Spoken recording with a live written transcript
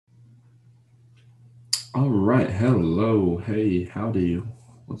All right. Hello. Hey, howdy.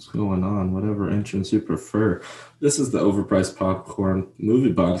 What's going on? Whatever entrance you prefer. This is the Overpriced Popcorn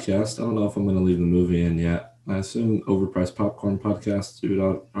Movie Podcast. I don't know if I'm going to leave the movie in yet. I assume Overpriced Popcorn Podcast, you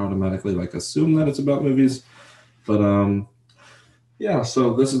would automatically assume that it's about movies. But yeah,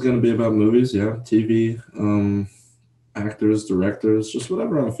 so this is going to be about movies, yeah, TV, actors, directors, just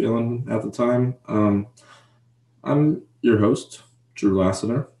whatever I'm feeling at the time. I'm your host, Drew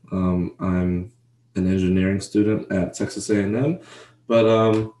Lasater. I'm an engineering student at Texas A&M, but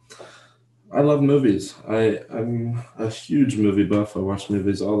I love movies. I'm a huge movie buff. I watch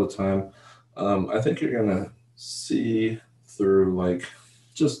movies all the time. I think you're gonna see through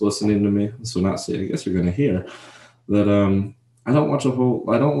just listening to me. So not see. I guess you're gonna hear that. I don't watch a whole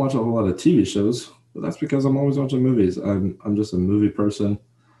lot of TV shows, but that's because I'm always watching movies. I'm just a movie person.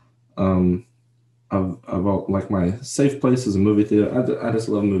 Um, like my safe place is a movie theater. I just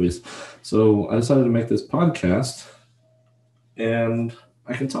love movies. So I decided to make this podcast and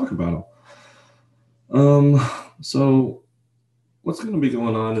I can talk about them. So what's going to be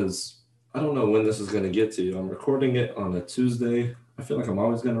going on is I don't know when this is going to get to you. I'm recording it on a Tuesday. I feel like I'm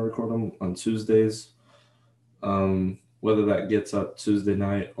always going to record them on Tuesdays. Whether that gets up Tuesday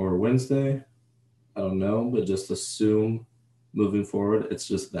night or Wednesday, I don't know, but just assume moving forward, it's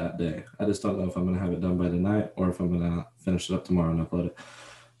just that day. I just don't know if I'm gonna have it done by tonight or if I'm gonna finish it up tomorrow and upload it.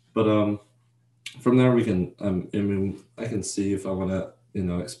 But from there we can. I mean, I can see if I want to,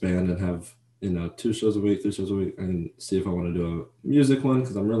 expand and have 2 shows a week, 3 shows a week. I can see if I want to do a music one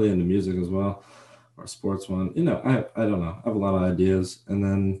because I'm really into music as well, or a sports one. I don't know. I have a lot of ideas, and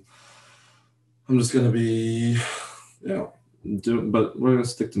then I'm just gonna be, yeah, But we're gonna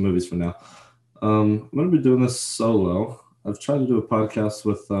stick to movies for now. I'm going to be doing this solo. I've tried to do a podcast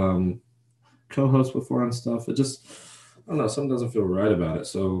with co-hosts before and stuff. I don't know, something doesn't feel right about it.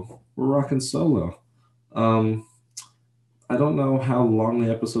 So we're rocking solo. Um, I don't know how long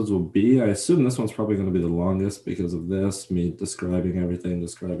the episodes will be. I assume this one's probably going to be the longest because of this, me describing everything,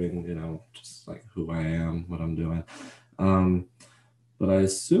 describing, just like who I am, what I'm doing. Um, but I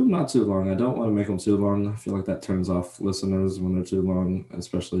assume not too long. I don't want to make them too long. I feel like that turns off listeners when they're too long,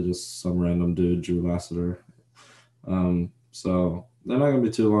 especially just some random dude, Drew Lasater. So they're not gonna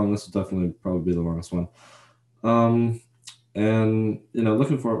be too long. This will definitely probably be the longest one. Um, and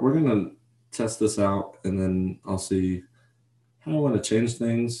looking for it, we're gonna test this out, and then I'll see how I want to change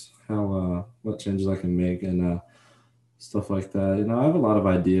things, how what changes I can make, and stuff like that. I have a lot of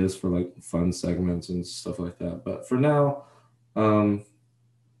ideas for like fun segments and stuff like that. But for now, um,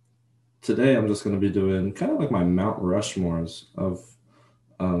 today I'm just gonna be doing kind of like my Mount Rushmores of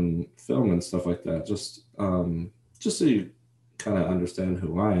film and stuff like that. Just so you kind of understand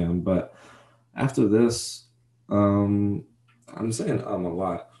who I am. But after this, um, I'm saying a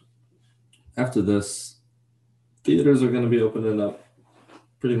lot. After this, theaters are going to be opening up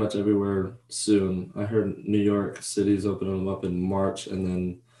pretty much everywhere soon. I heard New York City's opening them up in March, and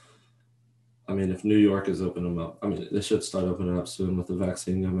then I mean, if New York is opening them up, I mean, they should start opening up soon with the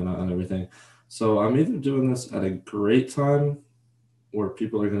vaccine coming out and everything. So I'm either doing this at a great time where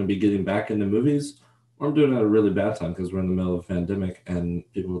people are going to be getting back into movies, or I'm doing it at a really bad time because we're in the middle of a pandemic and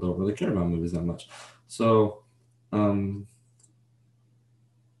people don't really care about movies that much. So um,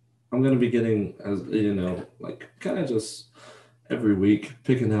 I'm going to be getting, as kind of just every week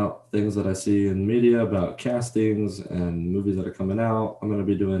picking out things that I see in media about castings and movies that are coming out. I'm going to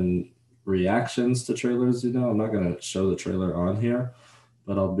be doing reactions to trailers. I'm not going to show the trailer on here,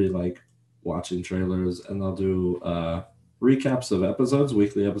 but I'll be watching trailers, and I'll do recaps of episodes,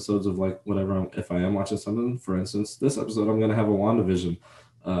 weekly episodes of like whatever. If I am watching something, for instance, this episode I'm going to have a WandaVision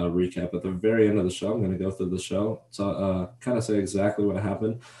recap at the very end of the show. I'm going to go through the show to kind of say exactly what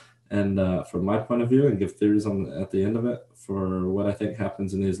happened, and from my point of view, and give theories on at the end of it for what I think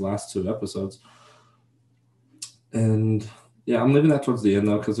happens in these last 2 episodes. And yeah, I'm leaving that towards the end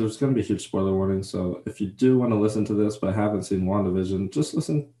though, because there's going to be huge spoiler warnings. So if you do want to listen to this but haven't seen WandaVision, just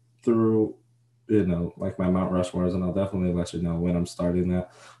listen through, like my Mount Rushmores, and I'll definitely let you know when I'm starting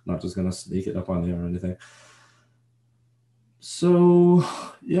that. I'm not just going to sneak it up on you or anything. So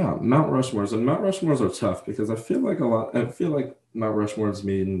yeah, Mount Rushmores, and Mount Rushmores are tough because I feel like Mount Rushmores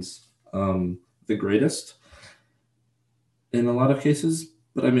means the greatest in a lot of cases.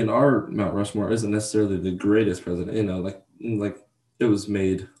 But I mean, our Mount Rushmore isn't necessarily the greatest president. Like it was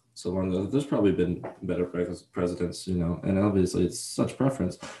made so long ago. There's probably been better presidents, and obviously it's such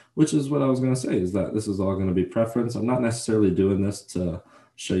preference, which is what I was going to say, is that this is all going to be preference. I'm not necessarily doing this to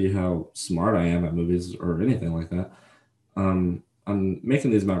show you how smart I am at movies or anything like that. I'm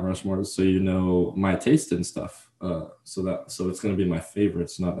making these Mount Rushmores so you know my taste in stuff. So it's going to be my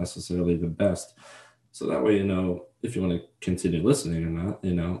favorites, not necessarily the best. So that way, if you want to continue listening or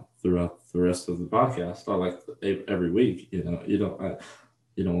not, throughout the rest of the podcast, or like every week, you don't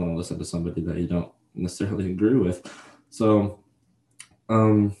want to listen to somebody that you don't necessarily agree with. So,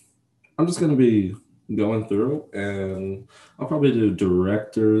 um, I'm just gonna be going through, and I'll probably do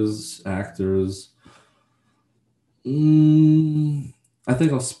directors, actors. I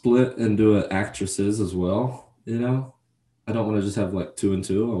think I'll split and do it actresses as well. I don't want to just have like two and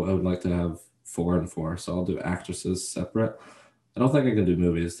two. I would like to have four and four. So I'll do actresses separate. I don't think I can do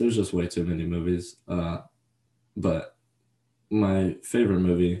movies. There's just way too many movies. But my favorite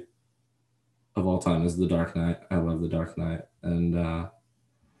movie of all time is The Dark Knight. I love The Dark Knight, and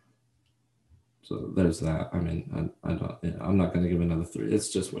so there's that. I mean, I don't. I'm not going to give another three. It's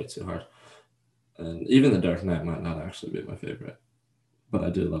just way too hard. And even The Dark Knight might not actually be my favorite, but I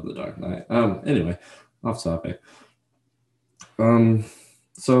do love The Dark Knight. Anyway, off topic.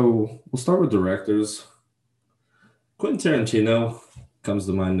 So we'll start with directors. Quentin Tarantino comes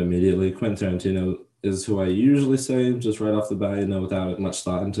to mind immediately. Quentin Tarantino is who I usually say just right off the bat, without much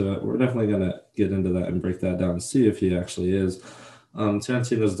thought into it. We're definitely going to get into that and break that down and see if he actually is.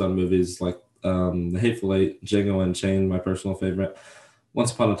 Tarantino's done movies like The Hateful Eight, Django Unchained, my personal favorite.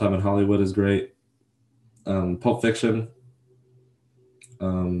 Once Upon a Time in Hollywood is great. Pulp Fiction,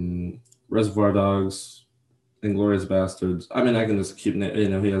 Reservoir Dogs, Inglourious Bastards. I mean, I can just keep,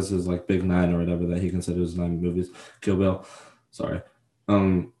 he has his like big 9 or whatever that he considers 9 movies. Kill Bill, sorry.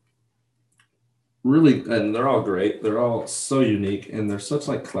 Really, and they're all great. They're all so unique, and they're such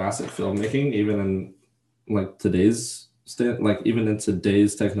like classic filmmaking, even in like today's even in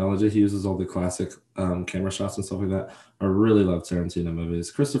today's technology, he uses all the classic camera shots and stuff like that. I really love Tarantino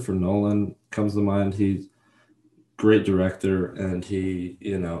movies. Christopher Nolan comes to mind. He's great director, and he,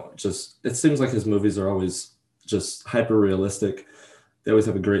 just it seems like his movies are always just hyper realistic. They always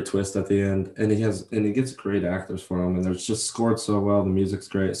have a great twist at the end, and he gets great actors for them, and they're just scored so well. The music's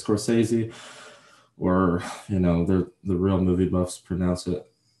great. Scorsese, or the real movie buffs pronounce it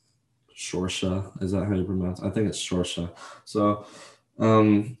Shorsha. Is that how you pronounce it? I think it's Shorsha. So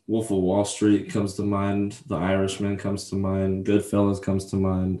Wolf of Wall Street comes to mind. The Irishman comes to mind. Goodfellas comes to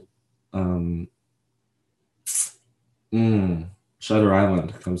mind. Shutter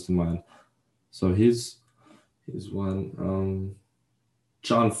Island comes to mind. So he's one.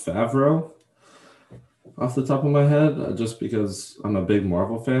 Jon Favreau, off the top of my head, just because I'm a big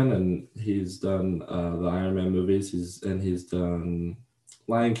Marvel fan, and he's done the Iron Man movies. He's done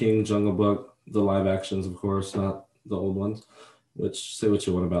Lion King, Jungle Book, the live actions, of course, not the old ones. Which, say what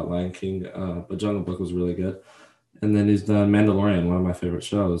you want about Lion King, but Jungle Book was really good. And then he's done Mandalorian, one of my favorite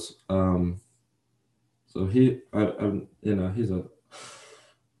shows. So he's a.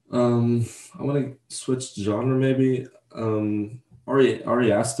 I want to switch genre maybe.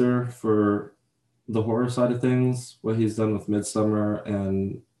 Ari Aster for the horror side of things. What he's done with Midsommar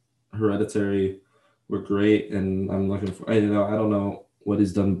and Hereditary were great, and I'm looking for. I don't know what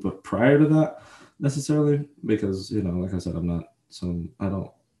he's done, but prior to that necessarily, because like I said, I'm not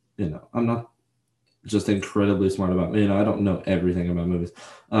just incredibly smart about. I don't know everything about movies.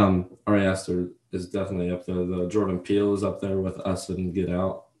 Ari Aster is definitely up there. The Jordan Peele is up there with Us and Get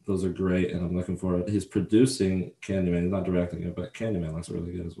Out. Those are great, and I'm looking forward. He's producing Candyman. He's not directing it, but Candyman looks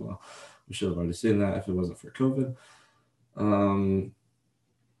really good as well. We should have already seen that if it wasn't for COVID.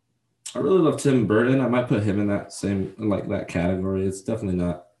 I really love Tim Burton. I might put him in that category. It's definitely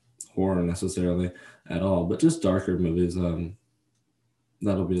not horror necessarily at all, but just darker movies.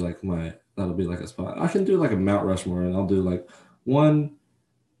 That'll be like a spot. I can do like a Mount Rushmore, and I'll do like one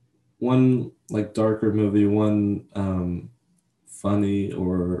like darker movie, one funny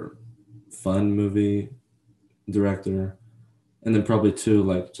or fun movie director, and then probably 2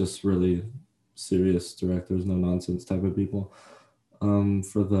 like just really serious directors, no nonsense type of people.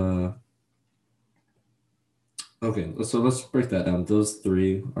 Okay, so let's break that down. Those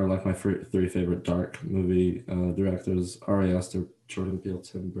 3 are like my 3 favorite dark movie directors: Ari Aster, Jordan Peele,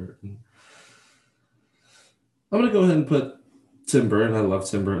 Tim Burton. I'm gonna go ahead and put Tim Burton. I love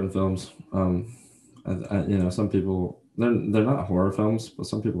Tim Burton films. Some people they're not horror films, but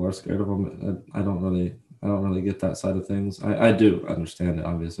some people are scared of them. I don't really get that side of things. I do understand it.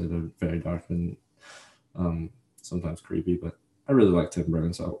 Obviously, they're very dark and sometimes creepy, but I really like Tim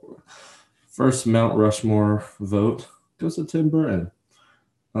Burton. So first Mount Rushmore vote goes to Tim Burton.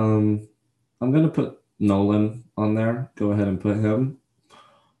 I'm gonna put Nolan on there. Go ahead and put him.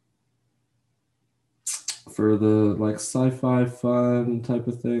 For the like sci-fi fun type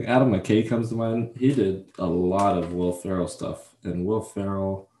of thing, Adam McKay comes to mind. He did a lot of Will Ferrell stuff, and Will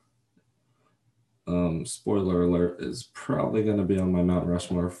Ferrell spoiler alert, is probably going to be on my Mount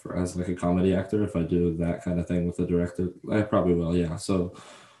Rushmore as like a comedy actor. If I do that kind of thing with the director, I probably will. Yeah. So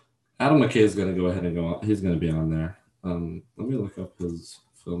Adam McKay is going to go ahead and go on. He's going to be on there. Let me look up his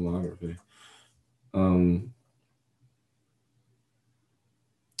filmography. I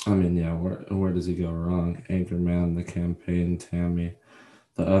mean, yeah, where does he go wrong? Anchorman, The Campaign, Tammy,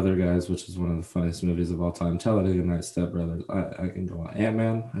 The Other Guys, which is one of the funniest movies of all time. Talladega Nights, Step Brothers. I can go on.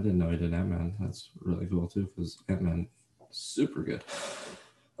 Ant-Man. I didn't know he did Ant-Man. That's really cool too, because Ant-Man, super good.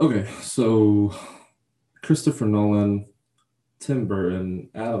 Okay, so Christopher Nolan, Tim Burton,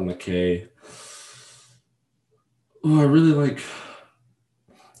 Adam McKay. Oh, I really like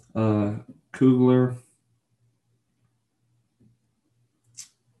Coogler.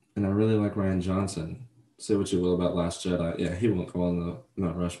 And I really like Ryan Johnson. Say what you will about Last Jedi. Yeah, he won't go on the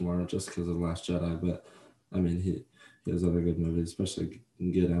Mount Rushmore just because of Last Jedi, but I mean, he has other good movies, especially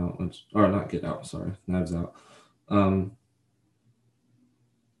Get Out, or not Get Out, sorry, Knives Out.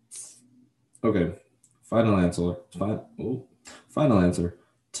 Okay, final answer. Final answer.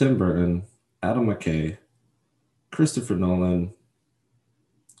 Tim Burton, Adam McKay, Christopher Nolan,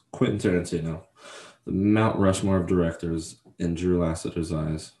 Quentin Tarantino. The Mount Rushmore of directors in Drew Lasater's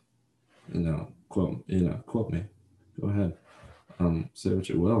eyes. Quote me. Go ahead. Say what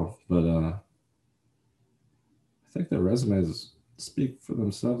you will, but I think their resumes speak for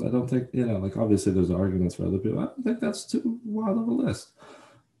themselves. I don't think, like obviously there's arguments for other people. I don't think that's too wild of a list.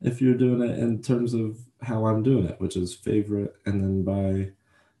 If you're doing it in terms of how I'm doing it, which is favorite and then by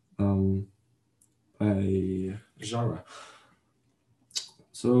genre.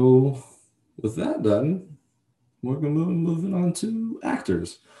 So with that done, we're moving on to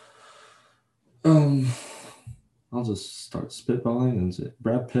actors. I'll just start spitballing and say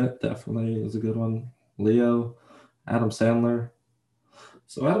Brad Pitt definitely is a good one. Leo, Adam Sandler.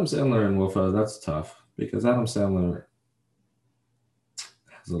 So Adam Sandler and Will Ferrell, that's tough because Adam Sandler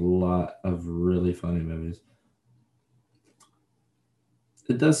has a lot of really funny movies.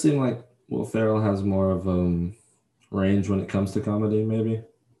 It does seem like Will Ferrell has more of range when it comes to comedy, maybe.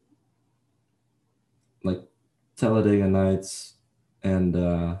 Like Talladega Nights and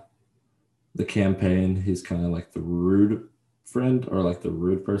The Campaign, he's kind of like the rude friend or like the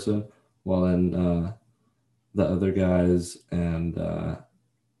rude person, while in The Other Guys and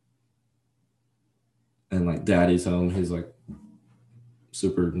like Daddy's Home, he's like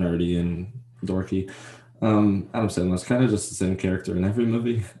super nerdy and dorky. Adam Sandler's kind of just the same character in every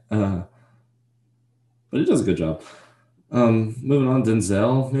movie, but he does a good job. Moving on,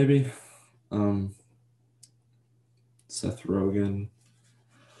 Denzel maybe, Seth Rogen,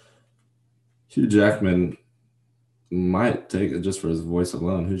 Hugh Jackman might take it just for his voice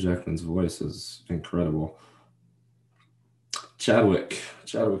alone. Hugh Jackman's voice is incredible. Chadwick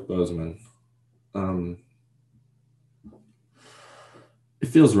Boseman. It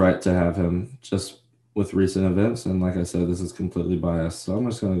feels right to have him just with recent events, and like I said, this is completely biased, so I'm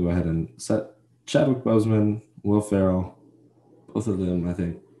just going to go ahead and set Chadwick Boseman, Will Ferrell. Both of them, I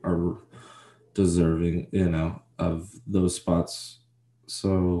think, are deserving, of those spots.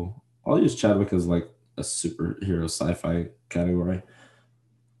 So I'll use Chadwick as like a superhero sci-fi category.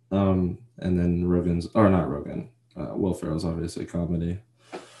 And then Will Ferrell's obviously comedy.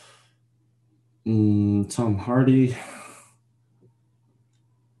 Tom Hardy,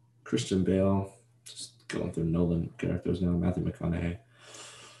 Christian Bale, just going through Nolan characters now, Matthew McConaughey.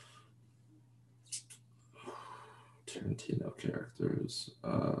 Tarantino characters,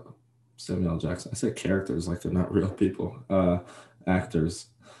 Samuel L. Jackson. I say characters like they're not real people. Actors.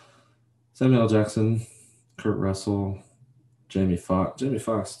 Samuel L. Jackson, Kurt Russell, Jamie Foxx. Jamie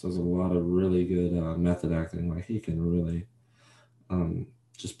Foxx does a lot of really good method acting. Like he can really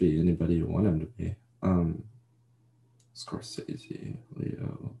just be anybody you want him to be. Scorsese,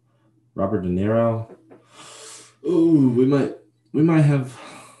 Leo, Robert De Niro. Ooh, we might have.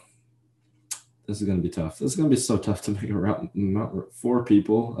 This is going to be tough. This is going to be so tough to make a 4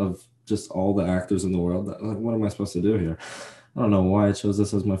 people of just all the actors in the world. What am I supposed to do here? I don't know why I chose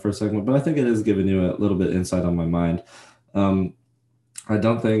this as my first segment, but I think it is giving you a little bit insight on my mind. I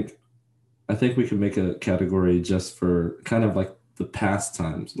think we can make a category just for kind of like the past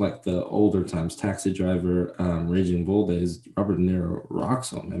times, like the older times, Taxi Driver, Raging Bull days. Robert De Niro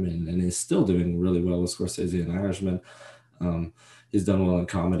rocks them. I mean, and he's still doing really well with Scorsese and Irishman. He's done well in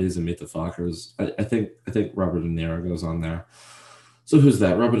comedies and Meet the Fockers. I think Robert De Niro goes on there. So who's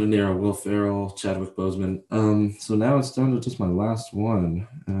that? Robert De Niro, Will Ferrell, Chadwick Boseman. So now it's down to just my last one,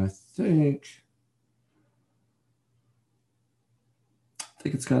 and I think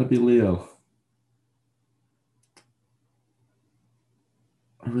it's got to be Leo.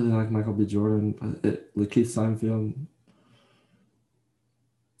 I really like Michael B. Jordan, but Lakeith Seinfeld,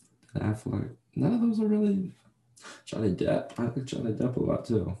 and Affleck. None of those are really Johnny Depp. I like Johnny Depp a lot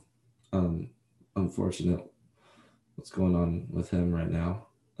too. Um, Unfortunate what's going on with him right now.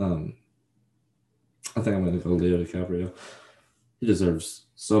 I think I'm going to go Leo DiCaprio. He deserves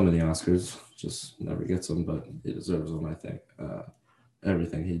so many Oscars, just never gets them, but he deserves them, I think.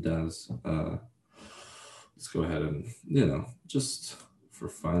 Everything he does. Let's go ahead and, just for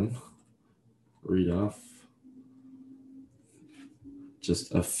fun, read off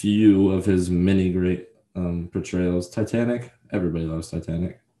just a few of his many great portrayals. Titanic, everybody loves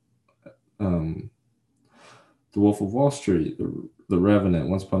Titanic. The Wolf of Wall Street, The Revenant,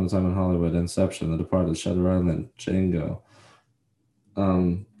 Once Upon a Time in Hollywood, Inception, The Departed, Shutter Island, Django,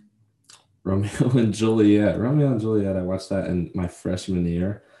 Romeo and Juliet. Romeo and Juliet, I watched that in my freshman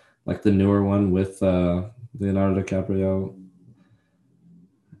year, like the newer one with Leonardo DiCaprio.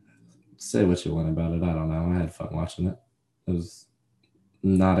 Say what you want about it. I don't know. I had fun watching it. It was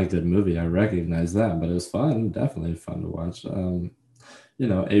not a good movie. I recognize that, but it was fun. Definitely fun to watch.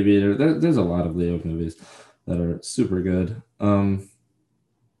 Aviator. There's a lot of Leo movies that are super good. Kind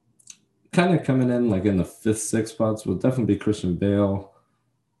of coming in like in the 5th, 6th spots will definitely be Christian Bale.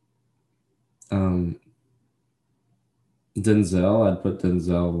 Denzel, I'd put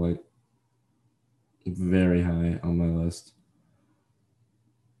Denzel like very high on my list.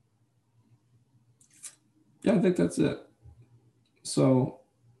 Yeah, I think that's it. So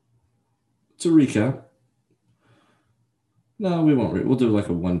to recap, no, we won't. We'll do like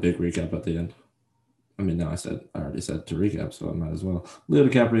a one big recap at the end. I mean, no, I already said to recap, so I might as well. Leo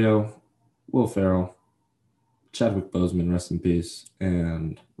DiCaprio, Will Ferrell, Chadwick Boseman, rest in peace,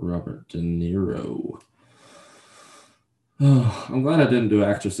 and Robert De Niro. Oh, I'm glad I didn't do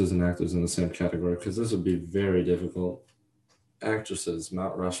actresses and actors in the same category because this would be very difficult. Actresses,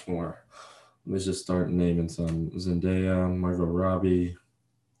 Mount Rushmore. Let me just start naming some. Zendaya, Margot Robbie,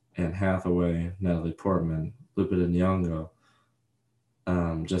 Anne Hathaway, Natalie Portman, Lupita Nyong'o,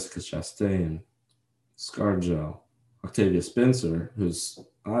 Jessica Chastain, ScarJo, Octavia Spencer, who's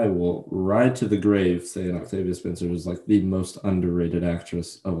I will ride to the grave saying Octavia Spencer was like the most underrated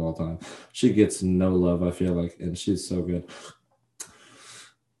actress of all time. She gets no love, I feel like, and she's so good.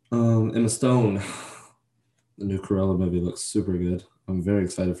 Emma Stone, the new Cruella movie looks super good. I'm very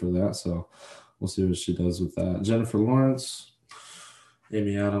excited for that, so we'll see what she does with that. Jennifer Lawrence,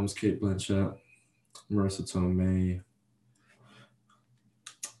 Amy Adams, Kate Blanchett, Marissa Tomei.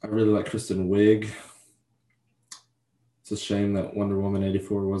 I really like Kristen Wiig. It's a shame that Wonder Woman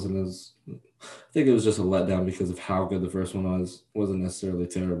 84 wasn't as. I think it was just a letdown because of how good the first one was. Wasn't necessarily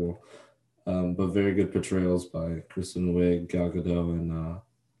terrible, but very good portrayals by Kristen Wiig, Gal Gadot,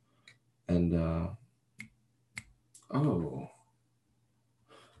 and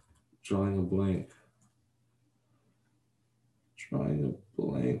drawing a blank.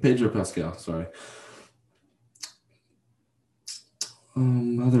 Pedro Pascal. Sorry.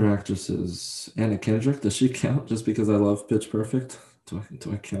 Other actresses. Anna Kendrick. Does she count just because I love Pitch Perfect? Do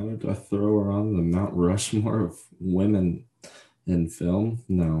I count her? Do I throw her on the Mount Rushmore of women in film?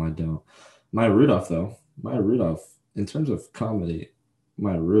 No, I don't. Maya Rudolph, though. Maya Rudolph, in terms of comedy,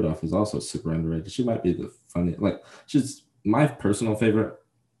 Maya Rudolph is also super underrated. She might be the funny, like she's my personal favorite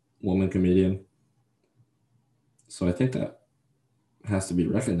woman comedian. So I think that has to be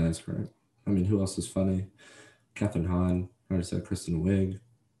recognized for it. I mean, who else is funny? Catherine Hahn. I already said Kristen Wiig.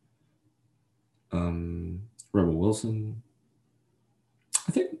 Rebel Wilson.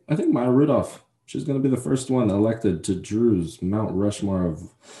 I think Maya Rudolph. She's going to be the first one elected to Drew's Mount Rushmore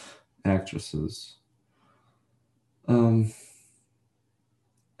of actresses. And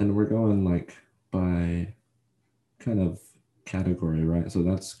we're going like by kind of category, right? So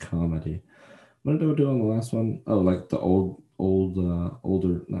that's comedy. What did I do on the last one? Oh, like the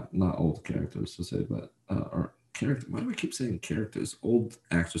older, not old characters to say, but or character. Why do I keep saying characters? Old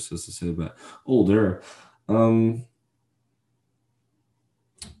actresses to say, but older.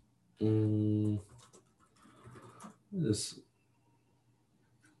 This.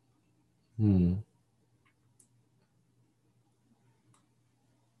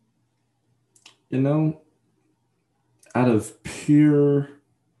 Out of pure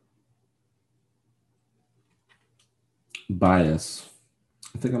bias,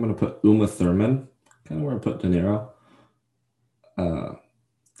 I think I'm going to put Uma Thurman, kind of where I put De Niro,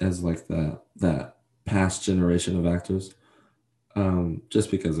 as like that past generation of actors,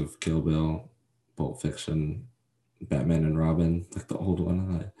 just because of Kill Bill, Pulp Fiction, Batman and Robin, like the old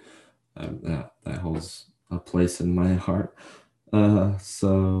one. That holds a place in my heart.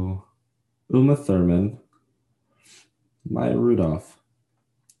 So Uma Thurman, Maya Rudolph,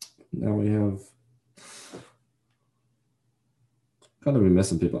 Now we have gotta be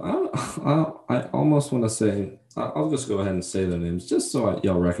missing people. I almost want to say I'll just go ahead and say their names just so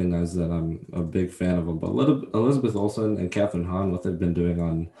y'all recognize that I'm a big fan of them. But Elizabeth Olsen and Catherine Hahn, what they've been doing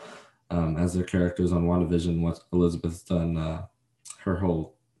on as their characters on WandaVision, what Elizabeth's done, her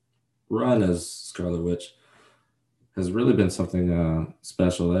whole run as Scarlet Witch has really been something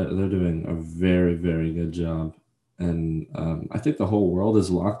special. They're doing a very, very good job. And I think the whole world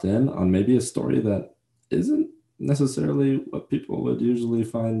is locked in on maybe a story that isn't necessarily what people would usually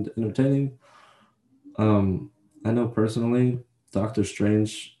find entertaining. I know personally, Doctor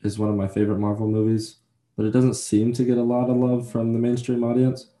Strange is one of my favorite Marvel movies, but it doesn't seem to get a lot of love from the mainstream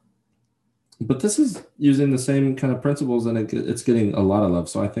audience. But this is using the same kind of principles, and it's getting a lot of love.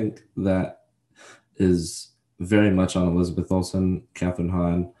 So I think that is very much on Elizabeth Olsen, Catherine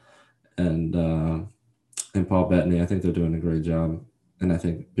Hahn, and Paul Bettany. I think they're doing a great job, and I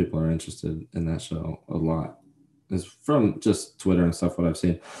think people are interested in that show a lot. Is from just Twitter and stuff what I've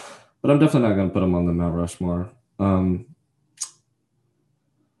seen, but I'm definitely not going to put them on the Mount Rushmore. I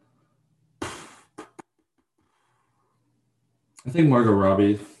think Margot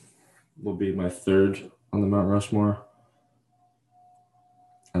Robbie will be my third on the Mount Rushmore.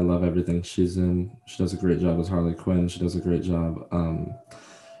 I love everything she's in. She does a great job as Harley Quinn. She does a great job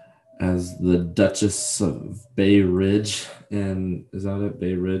as the Duchess of Bay Ridge, and is that it?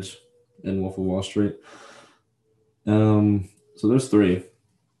 Bay Ridge in Wolf of Wall Street. So there's three.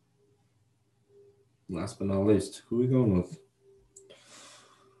 Last but not least, who are we going with?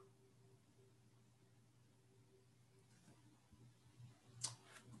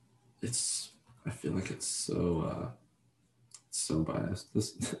 I feel like it's so biased.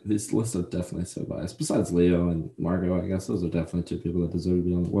 These lists are definitely so biased. Besides Leo and Margot, I guess those are definitely two people that deserve to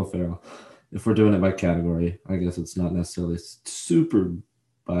be on the Will Ferrell. If we're doing it by category, I guess it's not necessarily super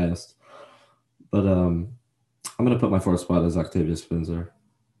biased. But I'm gonna put my fourth spot as Octavia Spencer.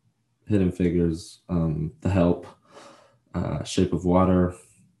 Hidden Figures, The Help, Shape of Water.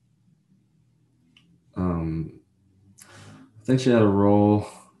 I think she had a role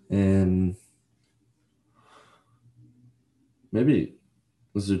in maybe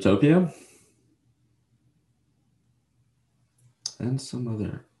Zootopia and some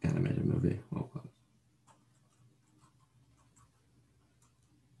other animated movie.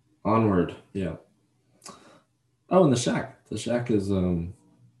 Onward, yeah. Oh, and The Shack. The Shack is a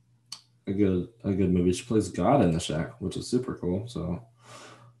good movie. She plays God in The Shack, which is super cool. So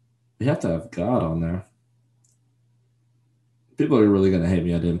we have to have God on there. People are really gonna hate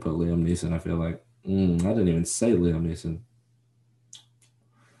me. I didn't put Liam Neeson. I feel like I didn't even say Liam Neeson.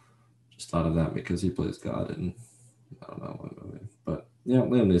 Just thought of that because he plays God in I don't know what movie, but yeah,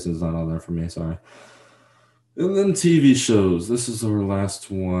 Liam Neeson's not on there for me. Sorry. And then TV shows. This is our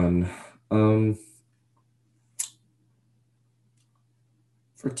last one.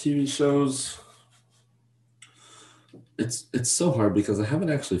 For TV shows, it's so hard because I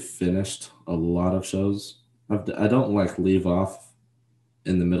haven't actually finished a lot of shows. I don't like leave off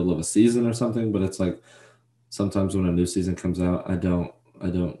in the middle of a season or something, but it's like sometimes when a new season comes out, I don't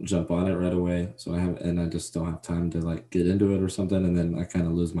jump on it right away. So I just don't have time to like get into it or something, and then I kind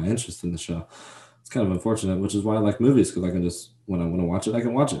of lose my interest in the show. It's kind of unfortunate, which is why I like movies because I can just when I want to watch it, I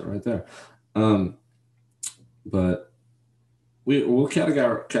can watch it right there. But we'll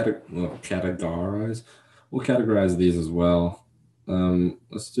categorize. We'll categorize these as well.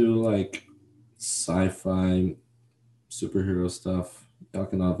 Let's do like sci-fi superhero stuff. Y'all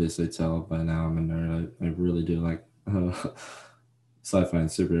can obviously tell by now I'm a nerd. I really do like sci-fi and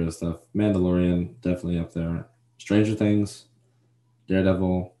superhero stuff. Mandalorian, definitely up there. Stranger Things,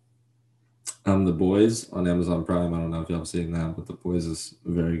 Daredevil. The Boys on Amazon Prime. I don't know if y'all have seen that, but The Boys is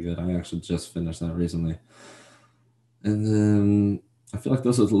very good. I actually just finished that recently. And then I feel like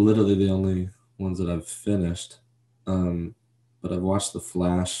those are literally the only ones that I've finished. But I've watched The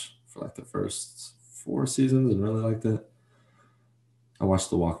Flash for like the first 4 seasons and really liked it. I watched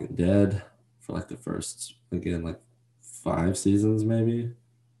The Walking Dead for like the first, again, like 5 seasons maybe.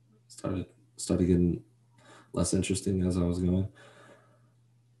 Started getting less interesting as I was going.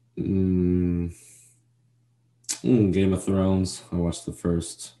 Game of Thrones. I watched the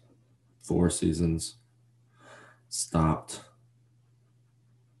first 4 seasons. Stopped.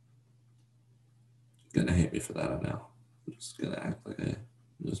 Gonna hate me for that, I know. I'm just gonna act like I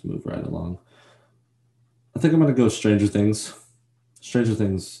just move right along. I think I'm gonna go Stranger Things. Stranger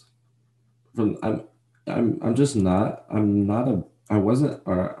Things. I'm just not. I'm not a. I wasn't.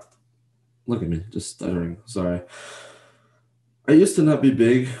 Look at me, just stuttering. Sorry. I used to not be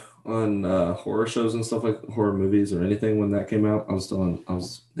big on horror shows and stuff, like horror movies or anything when that came out. I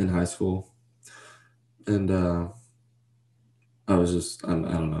was in high school, and I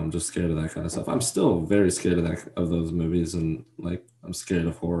don't know, I'm just scared of that kind of stuff. I'm still very scared of those movies, and like I'm scared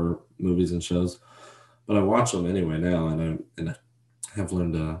of horror movies and shows, but I watch them anyway now, and I have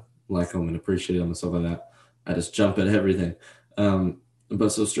learned to like them and appreciate them and stuff like that. I just jump at everything. Um, but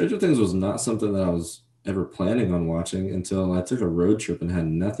so Stranger Things was not something that I was ever planning on watching until I took a road trip and had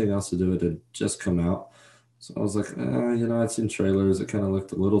nothing else to do. It had just come out. So I was like, I'd seen trailers. It kind of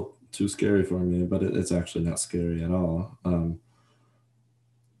looked a little too scary for me, but it's actually not scary at all. And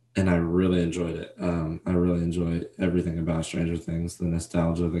I really enjoyed it. I really enjoy everything about Stranger Things, the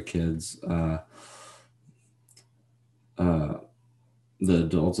nostalgia, the kids, uh, the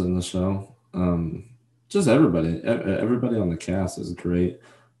adults in the show. Just everybody on the cast is great.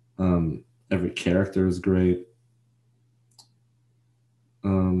 Every character is great.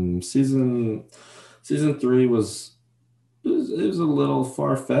 Season 3 it was a little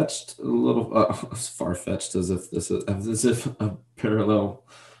far fetched, a little far fetched, as if a parallel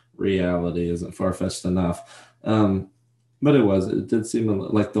reality isn't far fetched enough. But it did seem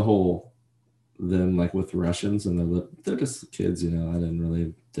like the whole them like with Russians and they're just kids, I didn't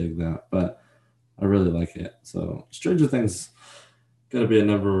really dig that, but I really like it. So Stranger Things gonna be a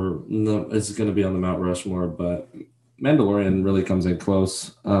number. No, it's gonna be on the Mount Rushmore, but Mandalorian really comes in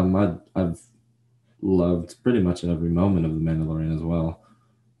close. I've loved pretty much every moment of the Mandalorian as well.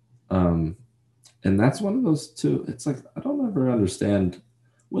 Um, and that's one of those two. It's like I don't ever understand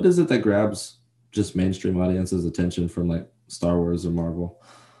what is it that grabs just mainstream audiences' attention from like Star Wars or Marvel,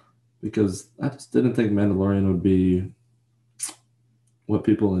 because I just didn't think Mandalorian would be what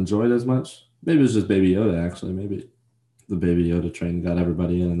people enjoyed as much. Maybe it was just Baby Yoda. Actually, maybe the Baby Yoda train got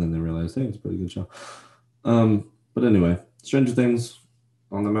everybody in, and then they realized, hey, it's a pretty good show. But anyway, Stranger Things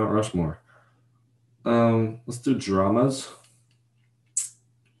on the Mount Rushmore. Let's do dramas.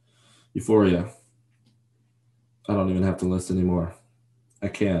 Euphoria. I don't even have to list anymore. I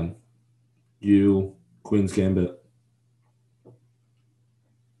can. You, Queen's Gambit.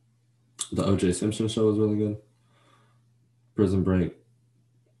 The O.J. Simpson show was really good. Prison Break.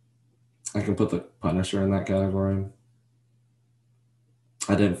 I can put the Punisher in that category.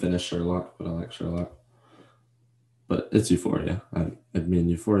 I didn't finish Sherlock, but I like Sherlock. But it's Euphoria. I mean,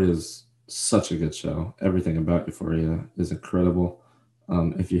 Euphoria is such a good show. Everything about Euphoria is incredible.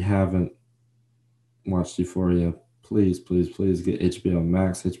 If you haven't watched Euphoria, please, please, please get HBO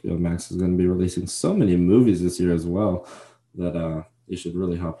Max. HBO Max is going to be releasing so many movies this year as well that you should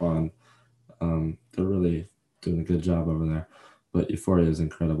really hop on. They're really doing a good job over there. But Euphoria is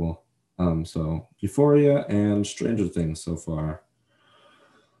incredible. So Euphoria and Stranger Things so far.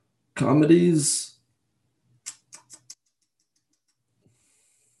 Comedies.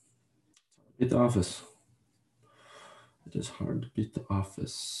 Beat The Office. It is hard to beat The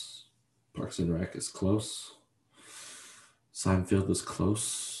Office. Parks and Rec is close. Seinfeld is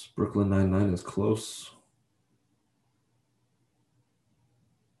close. Brooklyn Nine-Nine is close.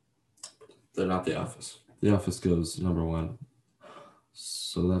 They're not The Office. The Office goes number 1.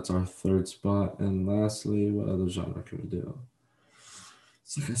 So that's our third spot. And lastly, what other genre can we do?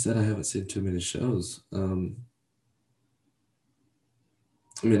 So like I said, I haven't seen too many shows. I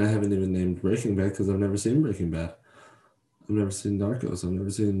mean, I haven't even named Breaking Bad because I've never seen Breaking Bad. I've never seen Narcos. I've never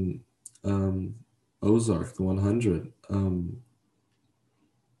seen Ozark, The 100,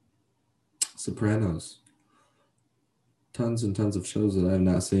 Sopranos. Tons and tons of shows that I have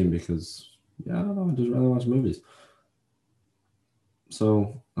not seen because, I don't know, I just rather watch movies.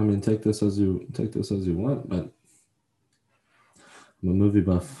 So, I mean, take this as you want, but I'm a movie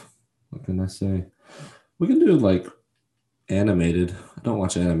buff. What can I say? We can do like animated. I don't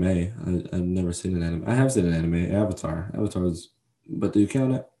watch anime. I've never seen an anime. I have seen an anime, Avatar. Avatar's, but do you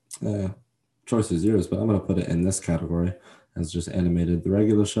count it? Choice is yours, but I'm gonna put it in this category as just animated. The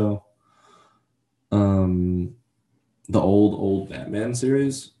regular show. The old Batman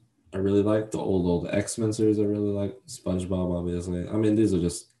series, I really like. The old X-Men series, I really like. SpongeBob, obviously. I mean, these are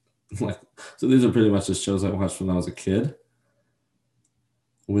just like, so these are pretty much just shows I watched when I was a kid,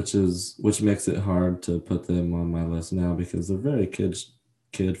 which makes it hard to put them on my list now because they're very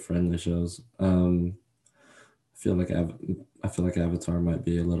kid friendly shows. I feel like Avatar might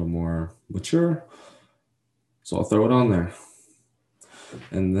be a little more mature, so I'll throw it on there.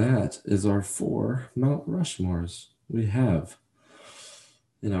 And that is our 4 Mount Rushmores. We have,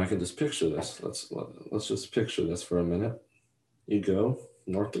 I can just picture this. Let's just picture this for a minute. You go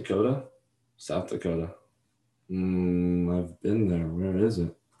North Dakota, South Dakota. I've been there. Where is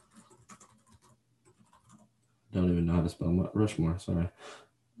it? Don't even know how to spell Rushmore. Sorry.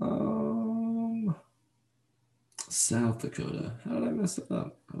 South Dakota. How did I mess it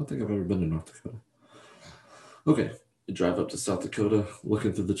up? I don't think I've ever been to North Dakota. Okay, you drive up to South Dakota,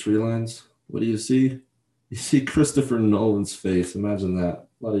 looking through the tree lines. What do you see? You see Christopher Nolan's face. Imagine that.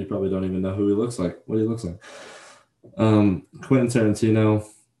 A lot of you probably don't even know who he looks like. What he looks like. Quentin Tarantino,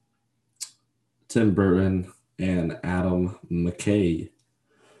 Tim Burton, and Adam McKay.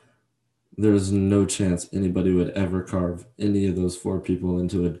 There's no chance anybody would ever carve any of those four people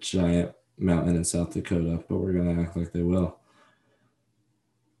into a giant mountain in South Dakota, but we're going to act like they will.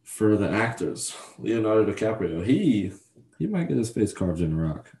 For the actors, Leonardo DiCaprio, he might get his face carved in a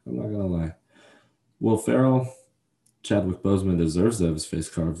rock. I'm not going to lie. Will Ferrell, Chadwick Boseman deserves to have his face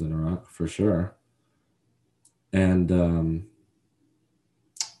carved in a rock, for sure. And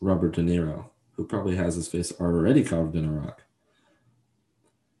Robert De Niro, who probably has his face already carved in a rock.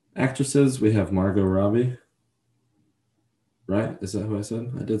 Actresses, we have Margot Robbie. Right? Is that who I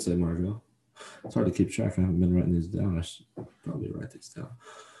said? I did say Margot. It's hard to keep track. I haven't been writing these down. I should probably write these down.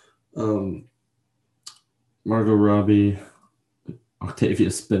 Margot Robbie, Octavia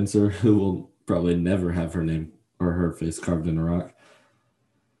Spencer, who will probably never have her name or her face carved in a rock.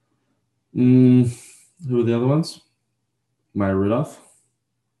 Who are the other ones? Maya Rudolph.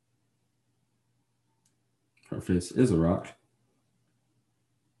 Her face is a rock.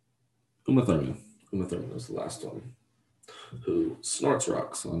 Uma Thurman. Uma Thurman is the last one, who snorts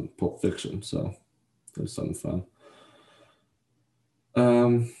rocks on Pulp Fiction. So there's something fun.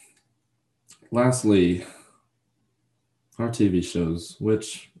 Lastly, our TV shows,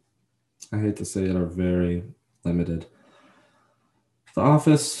 which I hate to say it, are very limited. The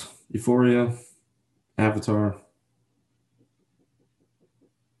Office, Euphoria, Avatar,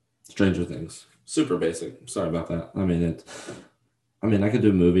 Stranger Things. Super basic. Sorry about that. I could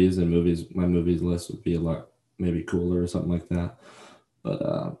do movies, and my movies list would be a lot maybe cooler or something like that.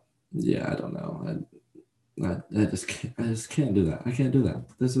 But yeah, I don't know. I just can't do that. I can't do that.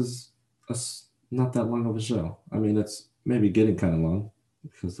 This is not that long of a show. I mean, it's maybe getting kind of long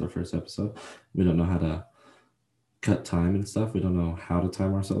because it's our first episode. We don't know how to cut time and stuff. We don't know how to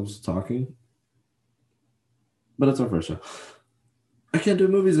time ourselves talking. But it's our first show. I can't do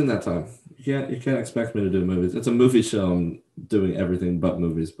movies in that time. You can't expect me to do movies. It's a movie show. I'm doing everything but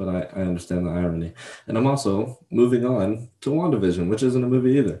movies, but I understand the irony. And I'm also moving on to WandaVision, which isn't a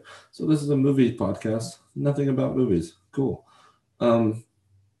movie either. So this is a movie podcast. Nothing about movies. Cool.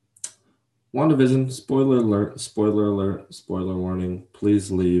 WandaVision, spoiler alert, spoiler warning.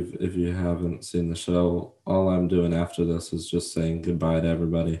 Please leave if you haven't seen the show. All I'm doing after this is just saying goodbye to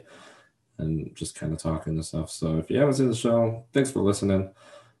everybody and just kind of talking and stuff. So if you haven't seen the show, thanks for listening.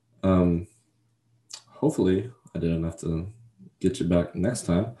 Hopefully I did enough to get you back next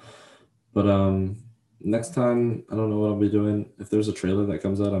time. But next time, I don't know what I'll be doing. If there's a trailer that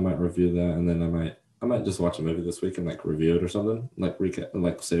comes out, I might review that, and then I might just watch a movie this week and like review it or something, like recap,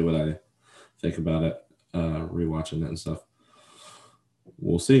 like say what I think about it, rewatching it and stuff.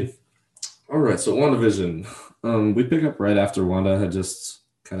 We'll see. All right, so WandaVision. We pick up right after Wanda had just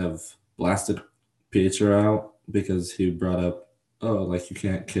kind of blasted Pietro out because he brought up, oh, like you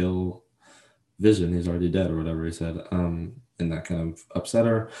can't kill Vision, he's already dead or whatever he said, and that kind of upset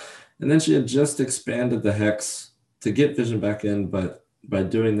her. And then she had just expanded the hex to get Vision back in, but by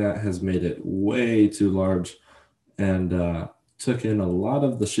doing that has made it way too large and took in a lot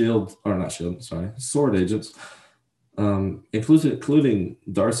of the sword agents, including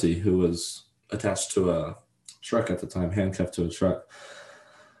Darcy, who was attached to a truck at the time, handcuffed to a truck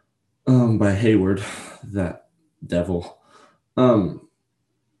by Hayward, that devil.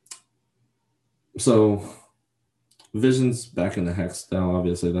 So Vision's back in the hex now.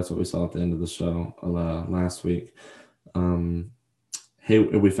 Obviously, that's what we saw at the end of the show last week.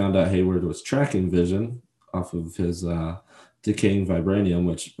 We found out Hayward was tracking Vision off of his decaying vibranium,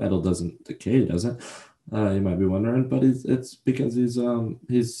 which metal doesn't decay, does it? You might be wondering, but it's because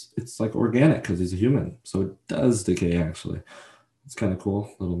it's like organic because he's a human, so it does decay. Actually, it's kind of cool.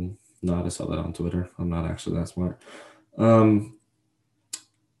 Little nod. I saw that on Twitter. I'm not actually that smart.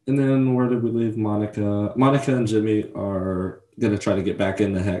 And then where did we leave Monica? Monica and Jimmy are going to try to get back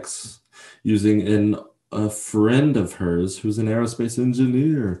in the hex using a friend of hers who's an aerospace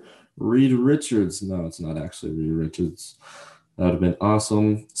engineer, Reed Richards. No, it's not actually Reed Richards. That would have been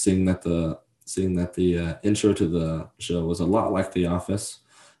awesome, seeing that the intro to the show was a lot like The Office.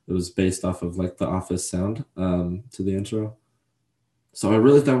 It was based off of like the Office sound to the intro. So I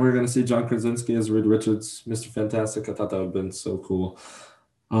really thought we were going to see John Krasinski as Reed Richards, Mr. Fantastic. I thought that would have been so cool.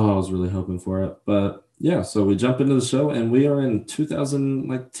 Oh, I was really hoping for it. But yeah, so we jump into the show, and we are in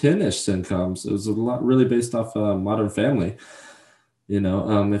 2010-ish sitcoms. It was a lot really based off Modern Family.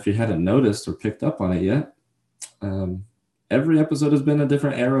 If you hadn't noticed or picked up on it yet, every episode has been a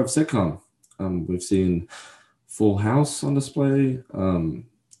different era of sitcom. We've seen Full House on display.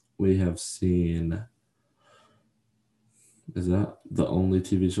 We have seen. Is that the only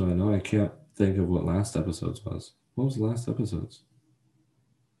TV show I know? I can't think of what last episode's was. What was the last episode's?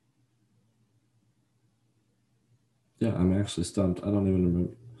 Yeah, I'm actually stumped. I don't even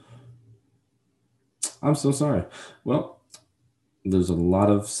remember. I'm so sorry. Well, there's a lot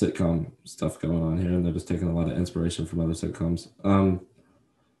of sitcom stuff going on here, and they're just taking a lot of inspiration from other sitcoms.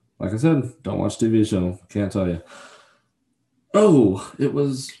 Like I said, don't watch TV show. Can't tell you. Oh, it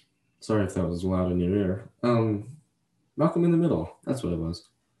was. Sorry if that was loud in your ear. Malcolm in the Middle. That's what it was.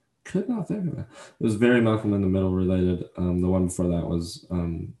 Could not think of it. It was very Malcolm in the Middle related. The one before that was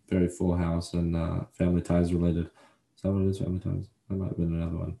very Full House and Family Ties related. Is that what it is? Family Ties. That might have been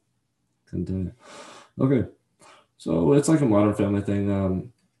another one. Couldn't tell you. Okay, so it's like a Modern Family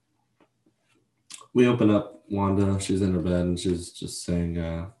thing. We open up Wanda. She's in her bed and she's just saying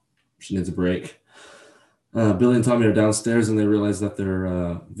she needs a break. Billy and Tommy are downstairs and they realize that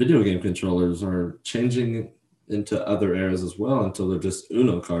their video game controllers are changing into other eras as well until they're just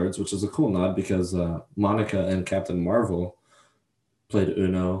Uno cards, which is a cool nod because Monica and Captain Marvel played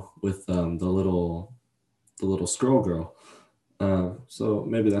Uno with the little scroll girl. So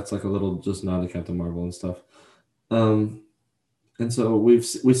maybe that's like a little just nod to Captain Marvel and stuff. And so we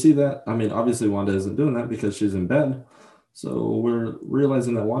see that. I mean, obviously Wanda isn't doing that because she's in bed. So we're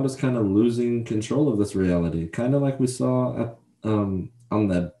realizing that Wanda's kind of losing control of this reality, kind of like we saw at on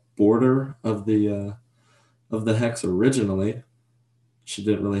the border of the hex originally. She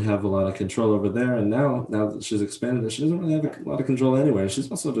didn't really have a lot of control over there, and now that she's expanded it, she doesn't really have a lot of control anyway.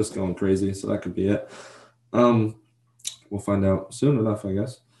 She's also just going crazy, so that could be it. We'll find out soon enough, I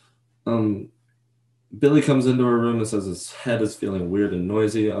guess. Billy comes into her room and says his head is feeling weird and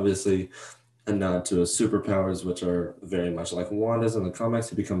noisy. Obviously, a nod to his superpowers, which are very much like Wanda's in the comics.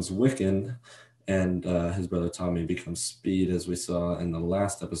 He becomes Wiccan, and his brother Tommy becomes Speed, as we saw in the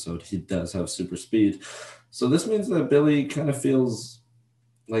last episode. He does have super speed. So this means that Billy kind of feels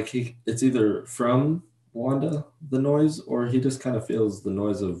like it's either from Wanda, the noise, or he just kind of feels the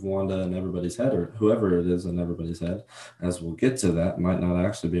noise of Wanda in everybody's head, or whoever it is in everybody's head. As we'll get to that, might not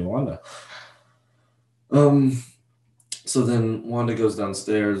actually be Wanda. So then Wanda goes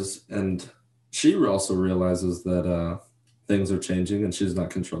downstairs and she also realizes that things are changing and she's not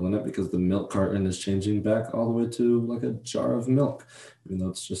controlling it because the milk carton is changing back all the way to like a jar of milk, even though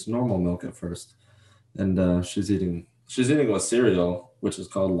it's just normal milk at first. And she's eating a cereal which is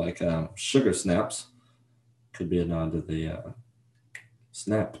called like sugar snaps. Could be a nod to the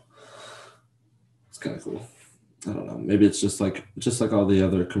snap. It's kind of cool. I don't know. Maybe it's just like all the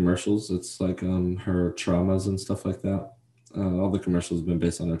other commercials. It's like her traumas and stuff like that. All the commercials have been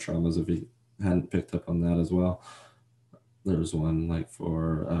based on her traumas. If you hadn't picked up on that as well, there was one like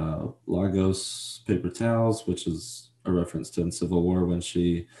for Lagos paper towels, which is a reference to in Civil War when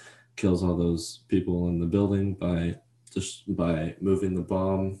she kills all those people in the building by moving the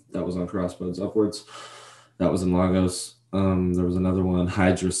bomb that was on Crossbones upwards. That was in Lagos. There was another one,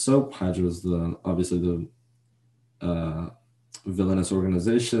 Hydra soap. Hydra is obviously the villainous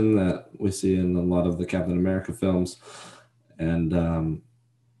organization that we see in a lot of the Captain America films, and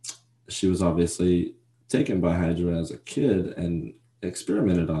she was obviously taken by Hydra as a kid and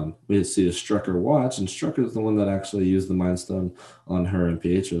experimented on. We see a Strucker watch, and Strucker is the one that actually used the Mind Stone on her and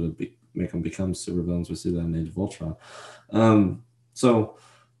Pietro to make them become supervillains. We see that in Age of Ultron. So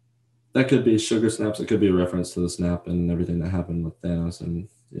that could be sugar snaps. It could be a reference to the snap and everything that happened with Thanos, and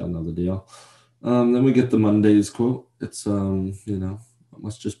y'all know the deal. Then we get the Mondays quote. It's it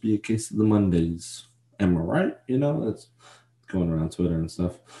must just be a case of the Mondays. Am I right? It's going around Twitter and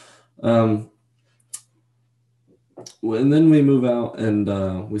stuff. And then we move out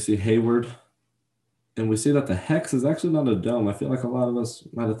and we see Hayward, and we see that the hex is actually not a dome. I feel like a lot of us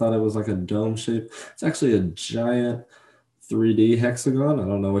might have thought it was like a dome shape. It's actually a giant 3D hexagon. I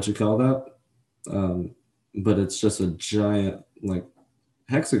don't know what you call that, but it's just a giant like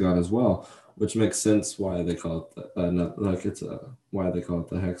hexagon as well, which makes sense why they call it why they call it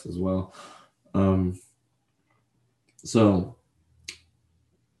the hex as well. So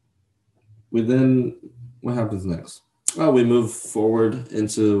what happens next? We move forward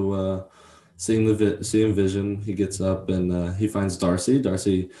into seeing Vision. He gets up and he finds Darcy.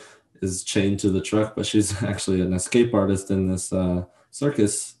 Darcy is chained to the truck, but she's actually an escape artist in this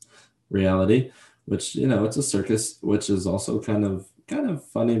circus reality, which it's a circus, which is also kind of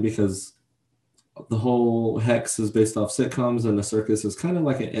funny because the whole hex is based off sitcoms, and the circus is kind of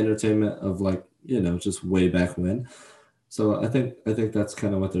like an entertainment of like just way back when. So I think that's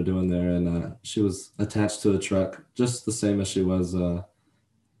kind of what they're doing there. And she was attached to a truck, just the same as she was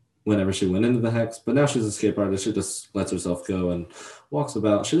whenever she went into the hex. But now she's a escape artist. She just lets herself go and walks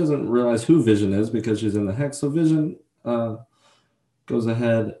about. She doesn't realize who Vision is because she's in the hex. So Vision goes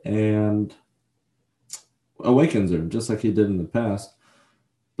ahead and awakens her, just like he did in the past.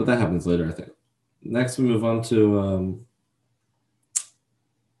 But that happens later, I think. Next, we move on to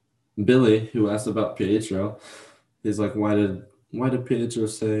Billy, who asked about Pietro. He's like, why did Pietro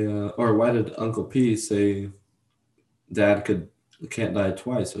say, or why did Uncle P say Dad can't die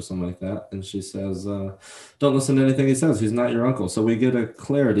twice or something like that? And she says, don't listen to anything he says. He's not your uncle. So we get a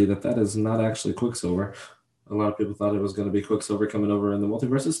clarity that is not actually Quicksilver. A lot of people thought it was going to be Quicksilver coming over in the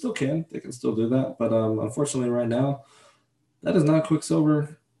multiverse. It still can. They can still do that. But unfortunately, right now, that is not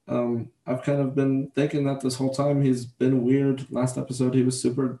Quicksilver. I've kind of been thinking that this whole time. He's been weird. Last episode, he was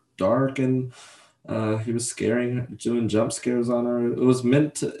super dark and he was doing jump scares on her. It was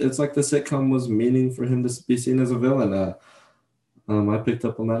it's like the sitcom was meaning for him to be seen as a villain. I picked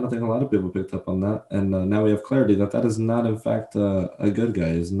up on that. I think a lot of people picked up on that. And now we have clarity that is not, in fact, a good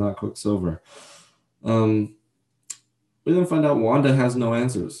guy. He's not Quicksilver. We then find out Wanda has no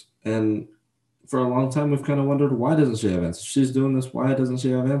answers. And for a long time, we've kind of wondered, why doesn't she have answers? She's doing this. Why doesn't she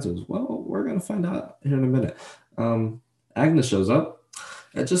have answers? Well, we're going to find out here in a minute. Agnes shows up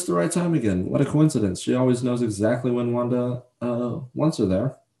at just the right time again. What a coincidence. She always knows exactly when Wanda wants her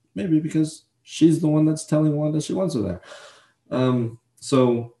there. Maybe because she's the one that's telling Wanda she wants her there.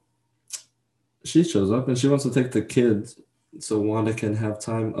 So she shows up and she wants to take the kids so Wanda can have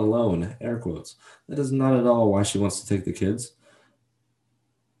time alone, air quotes. That is not at all why she wants to take the kids.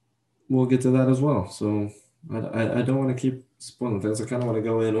 We'll get to that as well. So I don't want to keep spoiling things. I kind of want to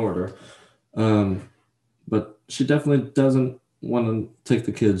go in order. But she definitely doesn't want to take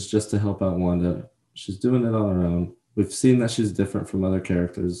the kids just to help out Wanda. She's doing it on her own. We've seen that she's different from other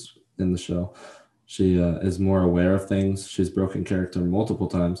characters in the show. She is more aware of things. She's broken character multiple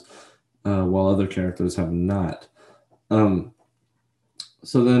times, while other characters have not. So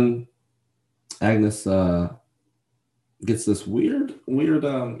then Agnes gets this weird, they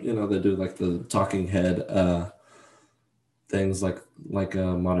do like the talking head things like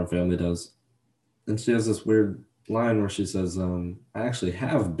Modern Family does. And she has this weird line where she says, I actually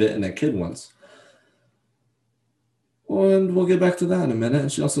have bitten a kid once. And we'll get back to that in a minute.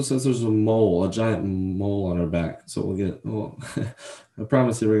 And she also says there's a giant mole on her back. So I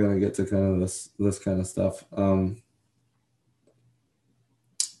promise you we're going to get to kind of this kind of stuff. We're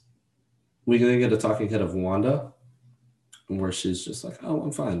going to get a talking head of Wanda, where she's just like, oh,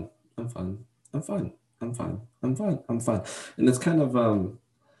 I'm fine. And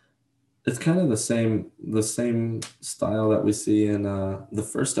it's kind of the same style that we see in the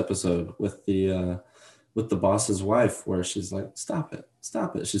first episode with the boss's wife, where she's like, stop it.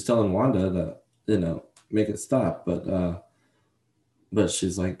 She's telling Wanda to, make it stop, but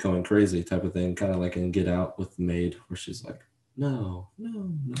she's like going crazy type of thing, kind of like in Get Out with the maid, where she's like, no.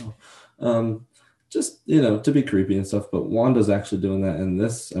 Just, to be creepy and stuff. But Wanda's actually doing that in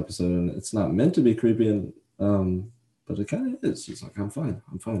this episode, and it's not meant to be creepy, and but it kind of is. She's like, I'm fine.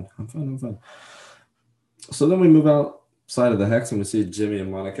 So then we move outside of the hex, and we see Jimmy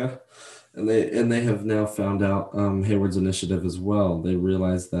and Monica, and they have now found out Hayward's initiative as well. They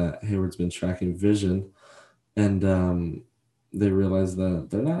realize that Hayward's been tracking Vision, and they realize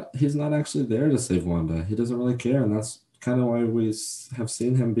that he's not actually there to save Wanda. He doesn't really care, and that's kind of why we have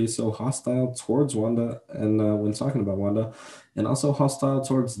seen him be so hostile towards Wanda, and when talking about Wanda, and also hostile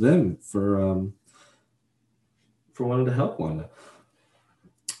towards them for wanting to help Wanda.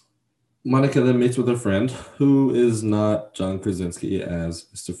 Monica then meets with her friend, who is not John Krasinski as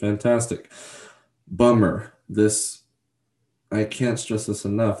Mr. Fantastic. Bummer. I can't stress this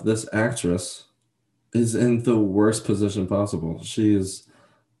enough. This actress is in the worst position possible. She's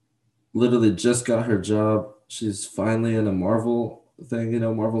literally just got her job. She's finally in a Marvel thing.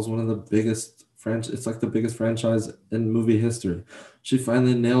 Marvel's one of the biggest it's like the biggest franchise in movie history. She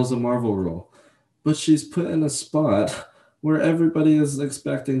finally nails a Marvel role, but she's put in a spot where everybody is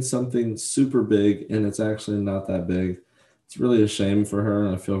expecting something super big, and it's actually not that big. It's really a shame for her,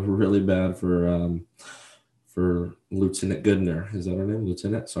 and I feel really bad for Lieutenant Goodner. Is that her name?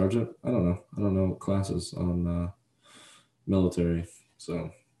 Lieutenant? Sergeant? I don't know classes on military,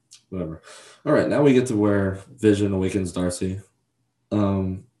 so whatever. All right, now we get to where Vision awakens Darcy.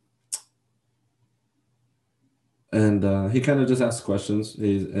 And he kind of just asks questions.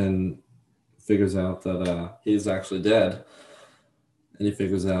 And figures out that he's actually dead. And he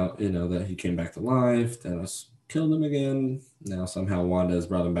figures out, that he came back to life. Thanos killed him again. Now somehow Wanda has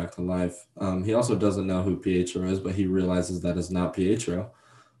brought him back to life. He also doesn't know who Pietro is, but he realizes that is not Pietro,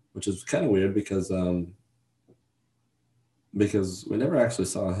 which is kind of weird because we never actually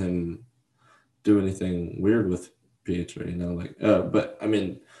saw him do anything weird with Pietro, but I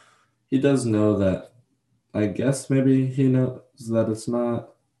mean, he does know that. I guess maybe he knows that it's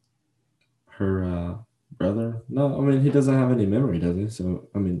not her brother. No, I mean, he doesn't have any memory, does he? So,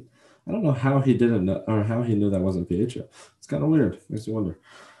 I mean, I don't know how he didn't know or how he knew that wasn't Pietro. It's kind of weird. Makes you wonder.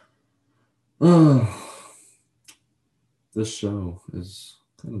 Oh, this show is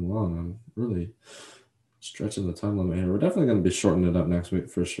kind of long. I'm really stretching the time limit here. We're definitely going to be shortening it up next week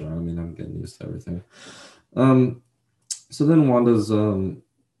for sure. I mean, I'm getting used to everything. So then Wanda's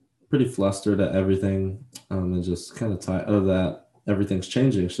pretty flustered at everything, and just kind of tired of that everything's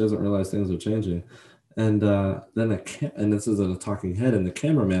changing. She doesn't realize things are changing. And then and this is a talking head, and the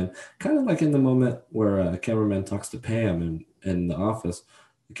cameraman, kind of like in the moment where a cameraman talks to Pam in the office,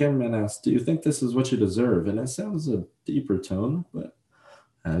 the cameraman asks, "Do you think this is what you deserve?" And it sounds a deeper tone, but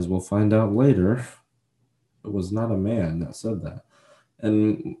as we'll find out later, it was not a man that said that.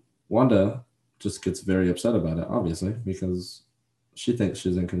 And Wanda just gets very upset about it, obviously, because she thinks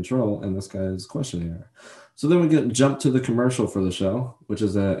she's in control, and this guy is questioning her. So then we jump to the commercial for the show, which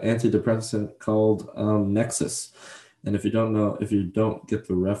is an antidepressant called Nexus. And if you don't get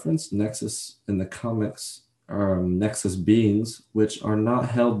the reference, Nexus in the comics are Nexus beings, which are not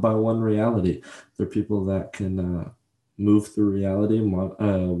held by one reality. They're people that can move through reality.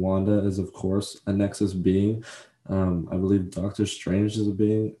 Wanda is, of course, a Nexus being. I believe Doctor Strange is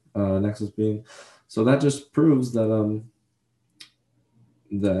a Nexus being. So that just proves that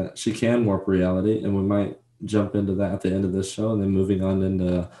that she can warp reality, and we might jump into that at the end of this show, and then moving on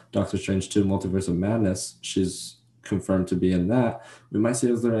into Doctor Strange 2 Multiverse of Madness, she's confirmed to be in that. We might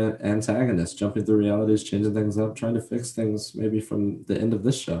see as their antagonist, jumping through realities, changing things up, trying to fix things maybe from the end of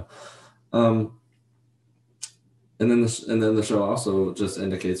this show. And then the show also just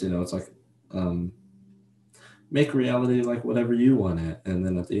indicates, it's like make reality like whatever you want it, and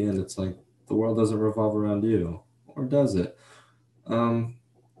then at the end it's like the world doesn't revolve around you, or does it?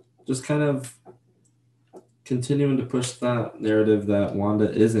 Just kind of continuing to push that narrative that Wanda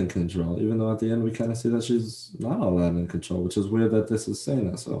is in control, even though at the end we kind of see that she's not all that in control, which is weird that this is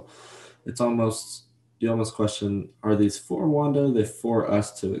saying that. So it's you almost question, are these for Wanda? Are they for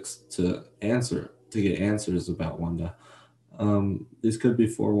us to get answers about Wanda? These could be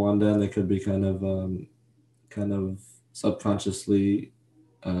for Wanda, and they could be kind of subconsciously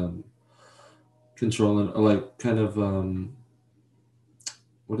controlling, or like kind of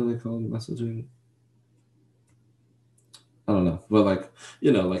what do they call messaging? I don't know, but like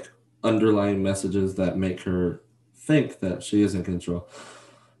underlying messages that make her think that she is in control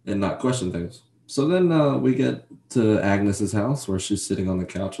and not question things. So then we get to Agnes's house, where she's sitting on the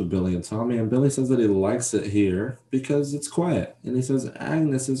couch with Billy and Tommy, and Billy says that he likes it here because it's quiet, and he says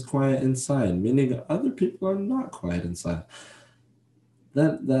Agnes is quiet inside, meaning other people are not quiet inside.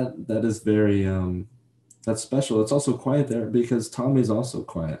 That is very that's special. It's also quiet there because Tommy's also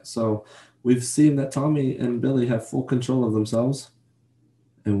quiet. So we've seen that Tommy and Billy have full control of themselves,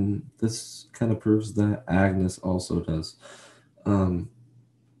 and this kind of proves that Agnes also does. And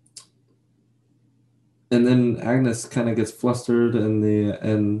then Agnes kind of gets flustered,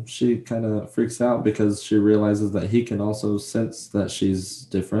 and she kind of freaks out because she realizes that he can also sense that she's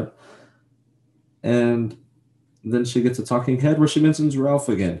different. And then she gets a talking head where she mentions Ralph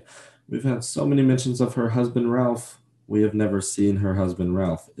again. We've had so many mentions of her husband Ralph. We have never seen her husband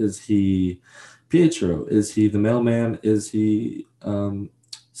Ralph. Is he Pietro? Is he the mailman? Is he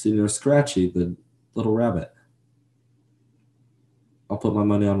Senior Scratchy, the little rabbit? I'll put my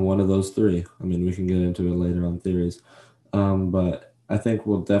money on one of those three. I mean, we can get into it later on theories. But I think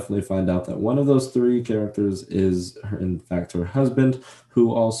we'll definitely find out that one of those three characters is, in fact, her husband,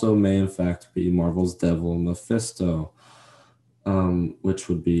 who also may, in fact, be Marvel's Devil Mephisto, which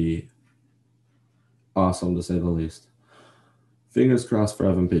would be awesome, to say the least. Fingers crossed for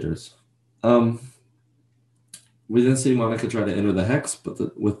Evan Peters. We then see Monica try to enter the Hex,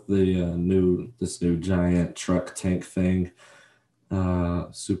 but with this new giant truck tank thing,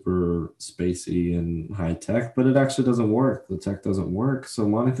 super spacey and high tech, but it actually doesn't work. The tech doesn't work. So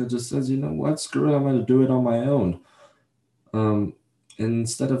Monica just says, you know what, screw it, I'm going to do it on my own. And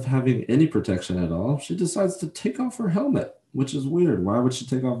instead of having any protection at all, she decides to take off her helmet, which is weird. Why would she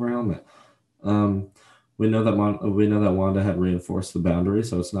take off her helmet? We know that Wanda had reinforced the boundary,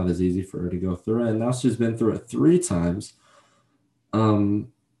 so it's not as easy for her to go through it. And now she's been through it 3 times. Helmetless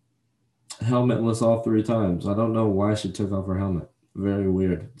all 3 times. I don't know why she took off her helmet. Very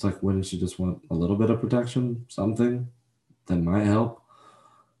weird. It's like, wouldn't she just want a little bit of protection? Something that might help?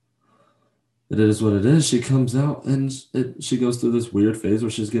 It is what it is. She comes out and she goes through this weird phase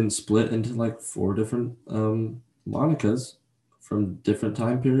where she's getting split into like four different Monicas from different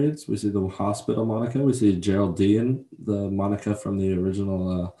time periods. We see the hospital Monica. We see Geraldine, the Monica from the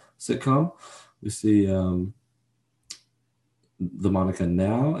original sitcom. We see the Monica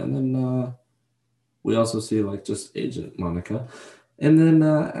now, and then we also see like just Agent Monica. And then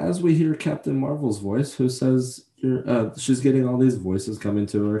as we hear Captain Marvel's voice, who says she's getting all these voices coming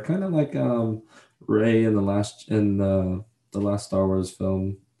to her, kind of like Rey in the last Star Wars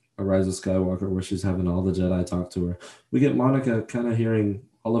film, A Rise of Skywalker, where she's having all the Jedi talk to her. We get Monica kind of hearing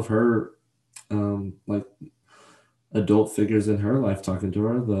all of her like adult figures in her life talking to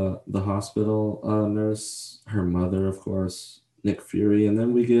her, the hospital nurse, her mother, of course, Nick Fury, and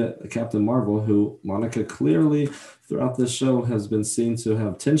then we get Captain Marvel, who Monica clearly throughout this show has been seen to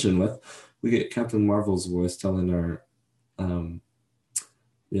have tension with. We get Captain Marvel's voice telling her,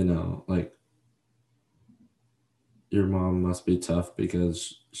 like, your mom must be tough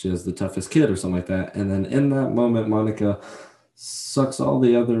because she has the toughest kid or something like that. And then in that moment, Monica sucks all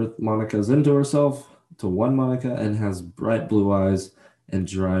the other Monicas into herself to one Monica and has bright blue eyes and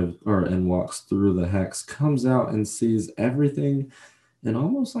walks through the hex, comes out and sees everything in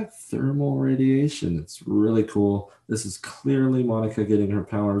almost like thermal radiation. It's really cool. This is clearly Monica getting her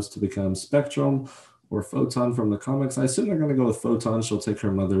powers to become Spectrum or Photon from the comics. I assume they're going to go with Photon. She'll take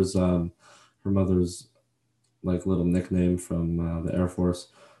her mother's like little nickname from the Air Force,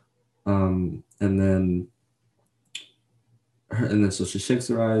 and then so she shakes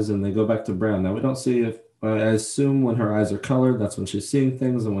her eyes and they go back to brown. Now we don't see if I assume when her eyes are colored, that's when she's seeing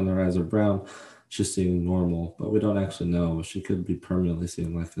things, and when her eyes are brown, she's seeing normal. But we don't actually know. She could be permanently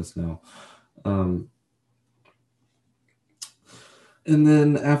seeing like this now. And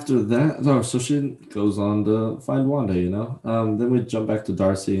then after that, so she goes on to find Wanda. Then we jump back to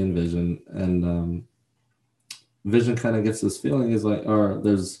Darcy and Vision, and Vision kind of gets this feeling is like,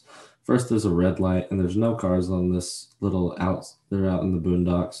 there's a red light and there's no cars on this little they're out in the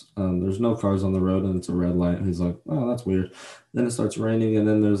boondocks. There's no cars on the road and it's a red light. He's like, oh, that's weird. Then it starts raining and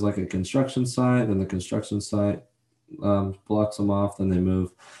then there's like a construction site, and the construction site blocks them off. Then they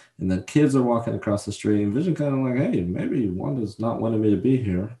move, and then kids are walking across the street, and Vision kind of like, hey, maybe Wanda's not wanting me to be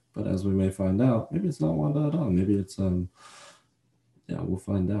here. But as we may find out, maybe it's not Wanda at all. Maybe it's we'll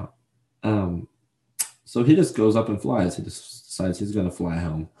find out. So he just goes up and flies. He just decides he's going to fly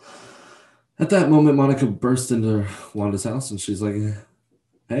home. At that moment, Monica bursts into Wanda's house and she's like,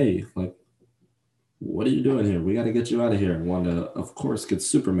 hey, like, what are you doing here? We got to get you out of here. And Wanda, of course, gets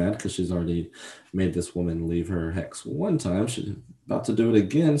super mad because she's already made this woman leave her hex one time. She's about to do it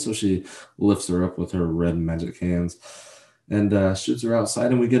again. So she lifts her up with her red magic hands and shoots her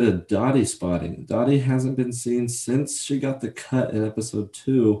outside. And we get a Dottie spotting. Dottie hasn't been seen since she got the cut in episode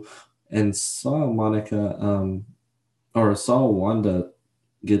 2 and saw saw Wanda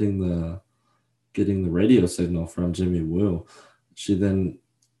getting the radio signal from Jimmy Woo. She then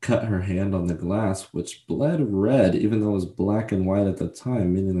cut her hand on the glass, which bled red, even though it was black and white at the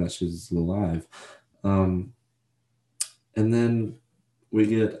time, meaning that she's alive. And then we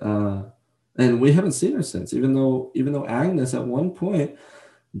get and we haven't seen her since, even though Agnes at one point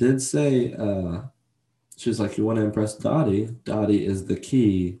did say she's like, you want to impress Dottie? Dottie is the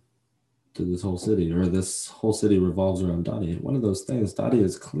key to this whole city, or this whole city revolves around Dottie. One of those things. Dottie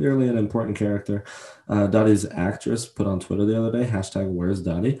is clearly an important character. Dottie's actress put on Twitter the other day, #where's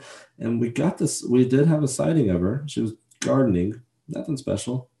Dottie? And we did have a sighting of her. She was gardening, nothing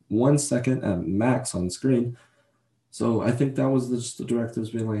special. 1 second at max on screen. So I think that was just the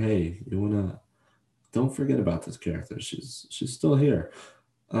directors being like, hey, don't forget about this character. She's still here.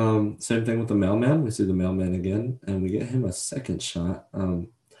 Same thing with the mailman. We see the mailman again, and we get him a second shot.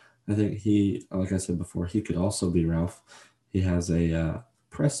 I think he, like I said before, he could also be Ralph. He has a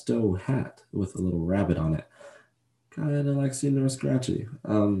Presto hat with a little rabbit on it. Kind of like Senior Scratchy.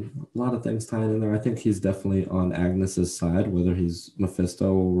 A lot of things tying in there. I think he's definitely on Agnes's side, whether he's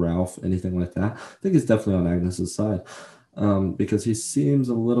Mephisto, Ralph, anything like that. I think he's definitely on Agnes's side because he seems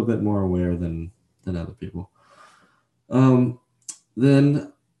a little bit more aware than other people.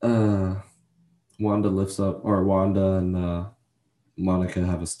 Then Wanda and Monica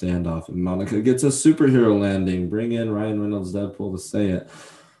have a standoff, and Monica gets a superhero landing. Bring in Ryan Reynolds' Deadpool to say it.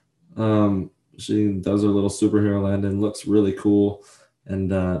 She does her little superhero landing, looks really cool, and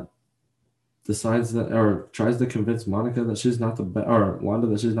the decides that, or tries to convince Monica that she's not or Wanda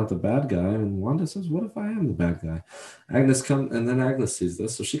that she's not the bad guy. And Wanda says, "What if I am the bad guy?" And then Agnes sees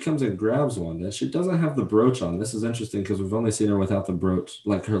this, so she comes and grabs Wanda. She doesn't have the brooch on. This is interesting because we've only seen her without the brooch,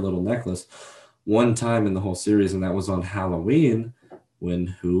 like her little necklace, one time in the whole series, and that was on Halloween when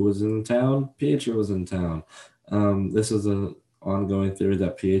who was in town? Pietro was in town. This is an ongoing theory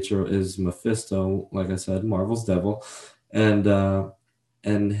that Pietro is Mephisto, like I said, Marvel's devil,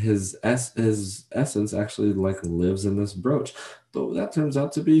 and his essence actually like lives in this brooch. But that turns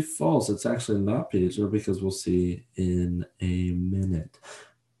out to be false. It's actually not Pietro, because we'll see in a minute.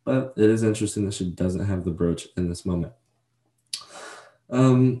 But it is interesting that she doesn't have the brooch in this moment.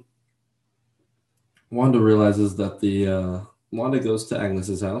 Wanda realizes that Wanda goes to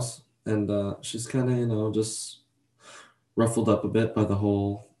Agnes's house, and she's kind of, just ruffled up a bit by the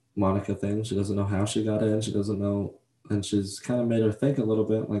whole Monica thing. She doesn't know how she got in. She doesn't know, and she's kind of made her think a little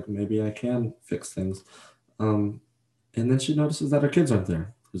bit, like maybe I can fix things. And then she notices that her kids aren't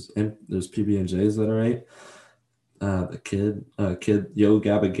there. There's PB&Js that are ate. The kid Yo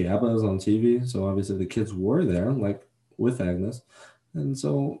Gabba Gabba is on TV, so obviously the kids were there, like with Agnes, and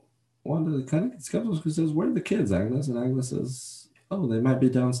so Wanda kind of gets skeptical because says, "Where are the kids, Agnes?" And Agnes says, "Oh, they might be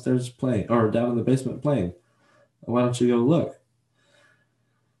downstairs playing, or down in the basement playing. Why don't you go look?"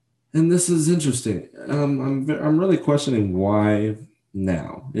 And this is interesting. I'm really questioning why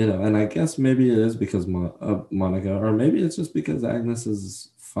now, and I guess maybe it is because Monica, or maybe it's just because Agnes is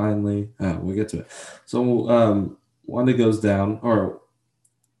finally. We'll get to it. So Wanda goes down, and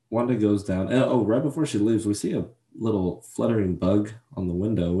right before she leaves, we see a little fluttering bug on the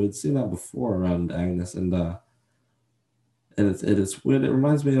window. We'd seen that before around Agnes, and it's weird. It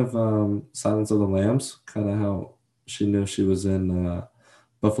reminds me of Silence of the Lambs, kind of how she knew she was in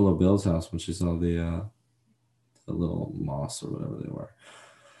Buffalo Bill's house when she saw the little moss or whatever they were.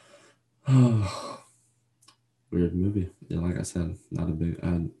 Weird movie. Yeah, like I said, not a big.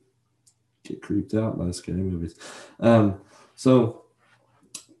 I get creeped out by scary movies. So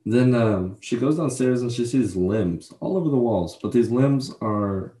then she goes downstairs and she sees limbs all over the walls, but these limbs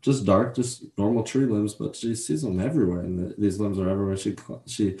are just dark, just normal tree limbs. But she sees them everywhere, and these limbs are everywhere.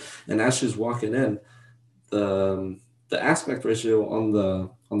 And as she's walking in, the aspect ratio on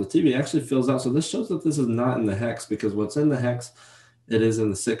the TV actually fills out. So this shows that this is not in the hex, because what's in the hex, it is in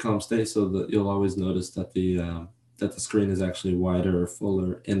the sitcom state. So that you'll always notice that the screen is actually wider or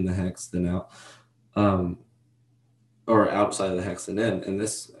fuller in the hex than out, or outside of the hex than in. And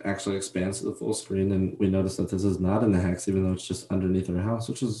this actually expands to the full screen. And we notice that this is not in the hex, even though it's just underneath her house,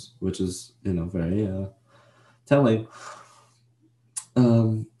 which is very telling.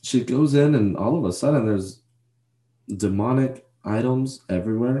 She goes in, and all of a sudden there's demonic items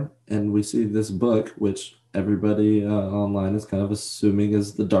everywhere, and we see this book, which everybody online is kind of assuming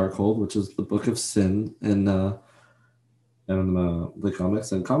is the Darkhold, which is the book of sin in the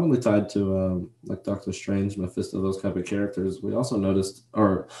comics, and commonly tied to like Doctor Strange, Mephisto, those type of characters. We also noticed,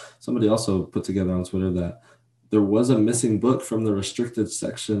 or somebody also put together on Twitter, that there was a missing book from the restricted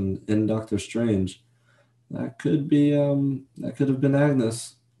section in Doctor Strange. That could have been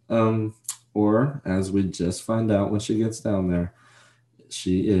Agnes. Or, as we just find out when she gets down there,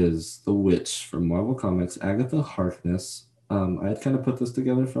 she is the witch from Marvel Comics, Agatha Harkness. I had kind of put this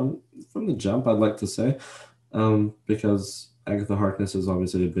together from the jump, I'd like to say, because Agatha Harkness is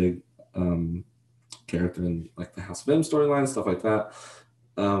obviously a big character in like the House of M storyline, stuff like that,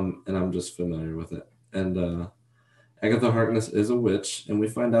 and I'm just familiar with it. And Agatha Harkness is a witch, and we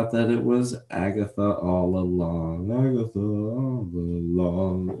find out that it was Agatha all along. Agatha all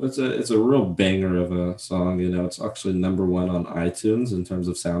along. It's a real banger of a song. It's actually #1 on iTunes in terms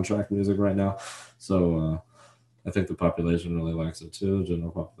of soundtrack music right now. So I think the population really likes it too.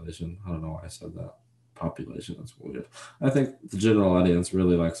 General population. I don't know why I said that. Population. That's weird. I think the general audience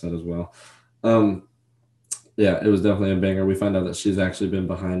really likes that as well. Yeah, it was definitely a banger. We find out that she's actually been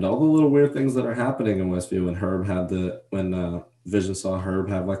behind all the little weird things that are happening in Westview. When Vision saw Herb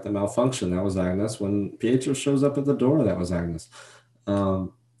have like the malfunction, that was Agnes. When Pietro shows up at the door, that was Agnes.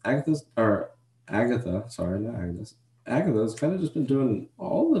 Agatha, sorry, not Agnes. Agatha's kind of just been doing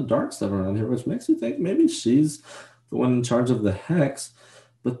all the dark stuff around here, which makes you think maybe she's the one in charge of the hex.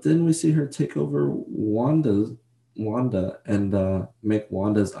 But then we see her take over Wanda and make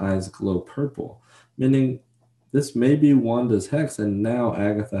Wanda's eyes glow purple, meaning this may be Wanda's hex, and now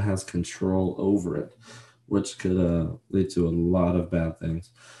Agatha has control over it, which could lead to a lot of bad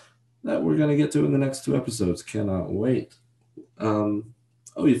things that we're going to get to in the next 2 episodes. Cannot wait. Oh,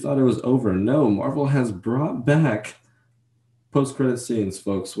 you thought it was over? No, Marvel has brought back post-credit scenes,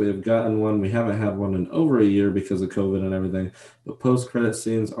 folks. We have gotten one. We haven't had one in over a year because of COVID and everything, but post-credit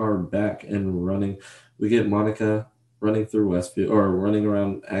scenes are back and running. We get Monica running through Westview or running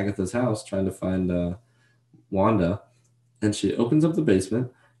around Agatha's house trying to find Wanda, and she opens up the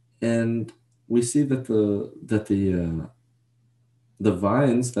basement, and we see that the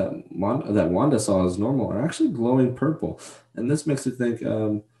vines that Wanda saw as normal are actually glowing purple, and this makes me think.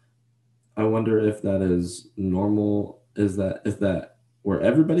 I wonder if that is normal. Is that where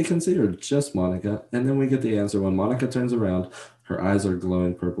everybody can see, or just Monica? And then we get the answer when Monica turns around. Her eyes are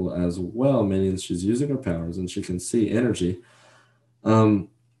glowing purple as well, meaning she's using her powers and she can see energy. Um,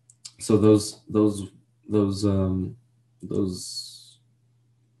 so those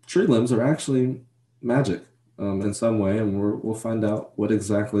tree limbs are actually magic in some way, and we'll find out what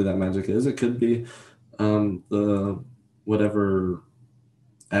exactly that magic is. It could be the whatever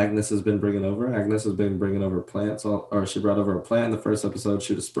Agnes has been bringing over. Agnes has been bringing over plants, or she brought over a plant in the first episode.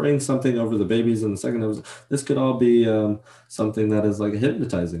 She was spraying something over the babies in the second episode. This could all be something that is like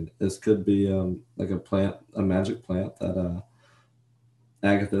hypnotizing. This could be like a plant, a magic plant that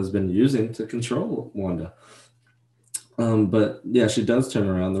Agatha has been using to control Wanda. But yeah, she does turn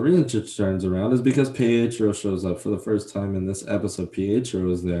around. The reason she turns around is because Pietro shows up for the first time in this episode. Pietro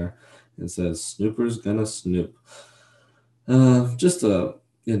is there and says, "Snooper's gonna snoop." Just a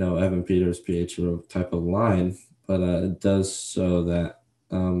Evan Peters Pietro type of line, but it does show that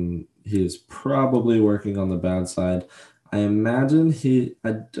he is probably working on the bad side. I imagine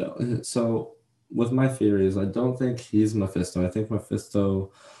I don't. So with my theories, I don't think he's Mephisto. I think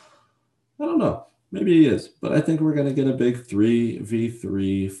Mephisto. I don't know. Maybe he is, but I think we're gonna get a big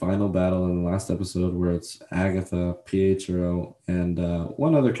 3v3 final battle in the last episode where it's Agatha, Pietro, and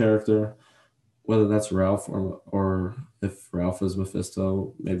one other character, whether that's Ralph or if Ralph is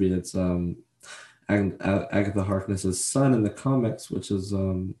Mephisto, maybe it's Agatha Harkness's son in the comics, which is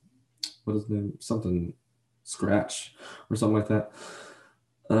what is his name? Something Scratch or something like that.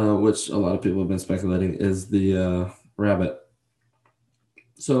 Which a lot of people have been speculating is the rabbit.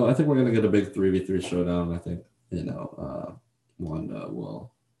 So I think we're gonna get a big 3v3 showdown. I think Wanda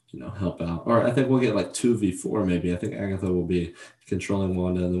will help out, or I think we'll get like 2v4 maybe. I think Agatha will be controlling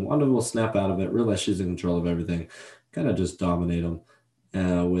Wanda, and then Wanda will snap out of it, realize she's in control of everything, kind of just dominate them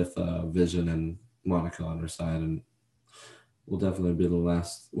with Vision and Monica on her side, and will definitely be the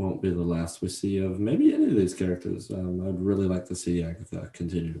last. Won't be the last we see of maybe any of these characters. I'd really like to see Agatha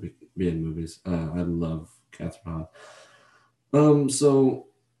continue to be in movies. I love Catherine Hahn. So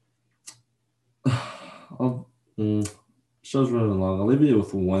I'll. Show's running along. I'll leave you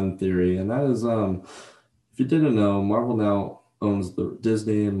with one theory, and that is, if you didn't know, Marvel now owns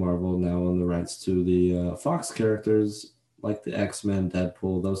Disney and Marvel now own the rights to the Fox characters like the X-Men,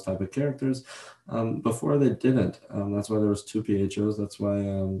 Deadpool, those type of characters. Before they didn't. That's why there was two Pietros. That's why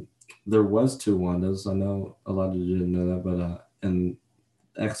there was two Wandas. I know a lot of you didn't know that, but in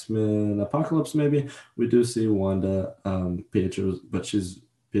X-Men Apocalypse, maybe we do see Wanda Pietro, but she's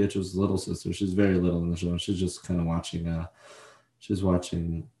Pietro's little sister. She's very little in the show. She's just kind of watching. She's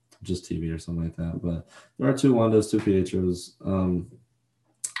watching just TV or something like that. But there are two Wandas, two Pietros,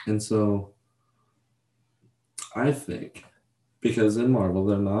 and so I think because in Marvel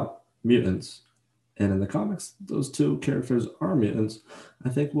they're not mutants, and in the comics those two characters are mutants. I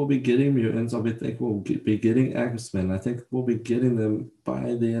think we'll be getting mutants. Think we'll be getting X-Men. I think we'll be getting them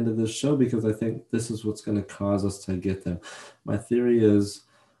by the end of this show because I think this is what's going to cause us to get them. My theory is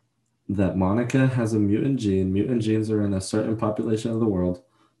that Monica has a mutant gene. Mutant genes are in a certain population of the world,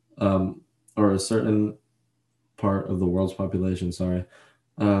 or a certain part of the world's population. Sorry,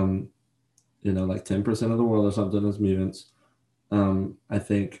 like 10% of the world or something is mutants. I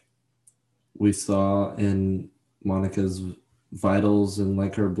think we saw in Monica's vitals and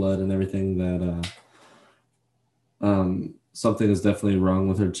like her blood and everything that something is definitely wrong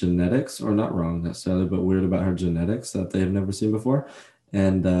with her genetics, or not wrong necessarily, but weird about her genetics that they've never seen before.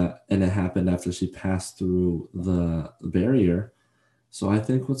 And it happened after she passed through the barrier. So I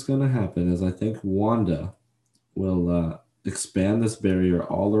think what's going to happen is I think Wanda will expand this barrier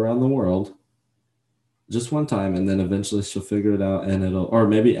all around the world just one time, and then eventually she'll figure it out, and or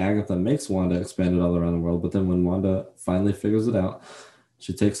maybe Agatha makes Wanda expand it all around the world, but then when Wanda finally figures it out,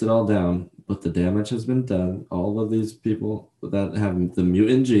 she takes it all down, but the damage has been done. All of these people that have the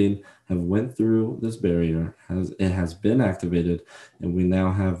mutant gene have went through this barrier, it has been activated, and we now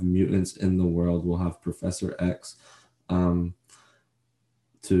have mutants in the world. We'll have Professor X to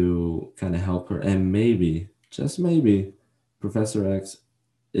kind of help her, and maybe, just maybe, Professor X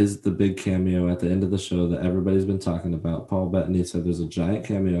is the big cameo at the end of the show that everybody's been talking about. Paul Bettany said there's a giant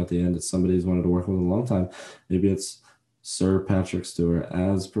cameo at the end. It's somebody he's wanted to work with a long time. Maybe it's Sir Patrick Stewart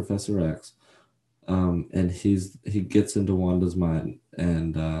as Professor X, and he gets into Wanda's mind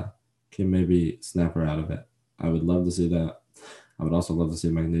and can maybe snap her out of it. I would love to see that. I would also love to see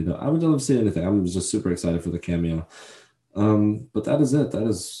Magneto. I would love to see anything. I'm just super excited for the cameo. But that is it. That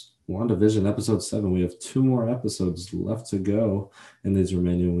is WandaVision episode 7. We have 2 more episodes left to go in these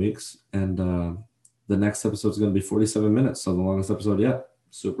remaining weeks, and the next episode is going to be 47 minutes, so the longest episode yet.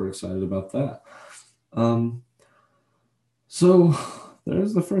 Super excited about that. So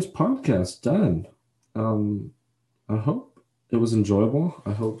there's the first podcast done. I hope it was enjoyable.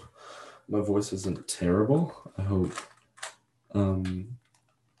 I hope my voice isn't terrible. I hope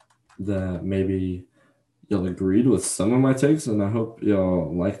that maybe y'all agreed with some of my takes, and I hope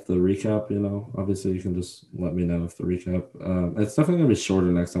y'all liked the recap. Obviously you can just let me know if the recap. It's definitely gonna be shorter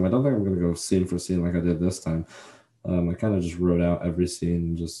next time. I don't think I'm gonna go scene for scene like I did this time. I kind of just wrote out every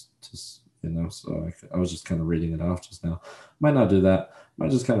scene, just so I was just kind of reading it off just now. Might not do that.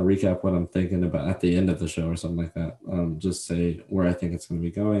 Might just kind of recap what I'm thinking about at the end of the show or something like that. Just say where I think it's going to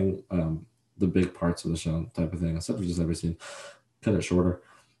be going, the big parts of the show type of thing, instead of just every scene. Cut it shorter.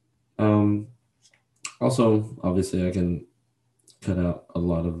 Also, obviously, I can cut out a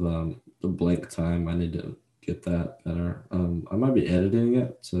lot of the blank time. I need to get that better. I might be editing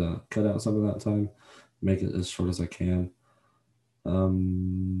it to cut out some of that time, make it as short as I can.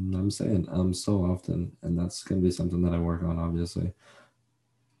 I'm saying so often, and that's going to be something that I work on, obviously.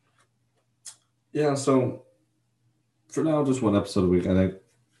 Yeah, so for now, just 1 episode a week. I think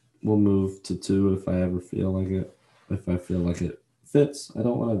we'll move to 2 if I ever feel like it. If I feel like it fits. I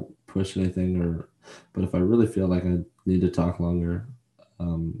don't want to push anything, but if I really feel like I need to talk longer,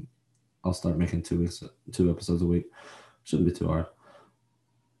 I'll start making 2 episodes a week. Shouldn't be too hard.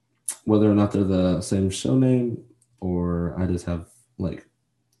 Whether or not they're the same show name, or I just have like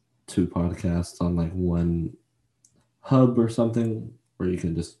 2 podcasts on like one hub or something where you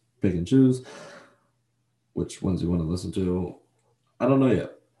can just pick and choose which ones you want to listen to. I don't know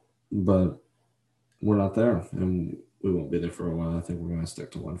yet, but we're not there, and we won't be there for a while. I think we're going to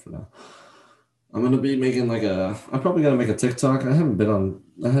stick to 1 for now. I'm going to be making I'm probably going to make a TikTok. I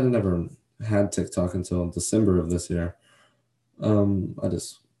hadn't ever had TikTok until December of this year. I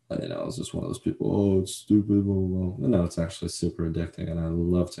was just one of those people, oh, it's stupid, blah, blah, blah. No, it's actually super addicting, and I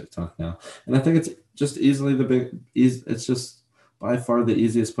love TikTok now. And I think it's just it's just by far the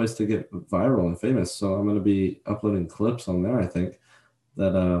easiest place to get viral and famous. So I'm going to be uploading clips on there, I think,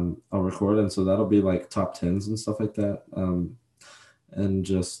 that I'll record. And so that'll be like top 10s and stuff like that. And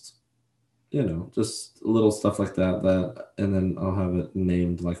just, just little stuff like that, and then I'll have it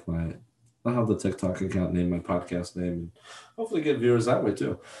named like I'll have the TikTok account name, my podcast name, and hopefully get viewers that way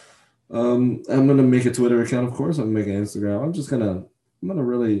too. I'm gonna make a Twitter account, of course. I'm gonna make an Instagram. I'm gonna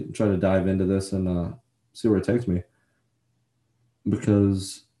really try to dive into this and see where it takes me,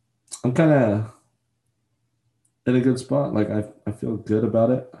 because I'm kind of in a good spot. Like I feel good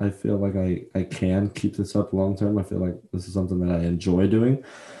about it. I feel like I can keep this up long term. I feel like this is something that I enjoy doing.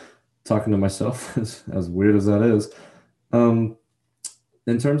 Talking to myself, as weird as that is. In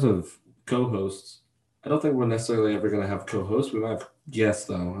terms of co-hosts, I don't think we're necessarily ever going to have co-hosts. We might have guests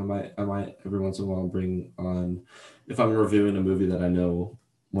though. I might every once in a while bring on, if I'm reviewing a movie that I know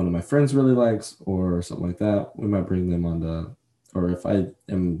one of my friends really likes or something like that, we might bring them on or if I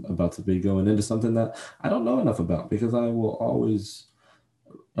am about to be going into something that I don't know enough about, because I will always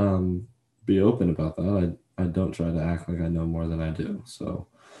be open about that. I don't try to act like I know more than I do. So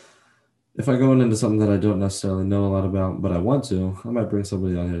if I go into something that I don't necessarily know a lot about, but I want to, I might bring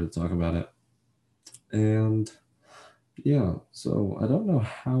somebody on here to talk about it. And yeah, so I don't know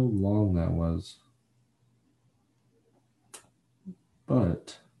how long that was,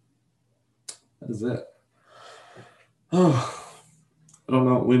 but that is it. Oh, I don't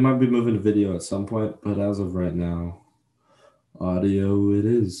know. We might be moving to video at some point, but as of right now, audio it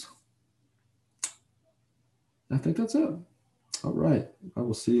is. I think that's it. All right. I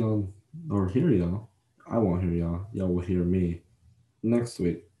will see y'all, or hear y'all. I won't hear y'all. Y'all will hear me next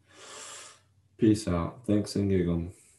week. Peace out. Thanks and giggle.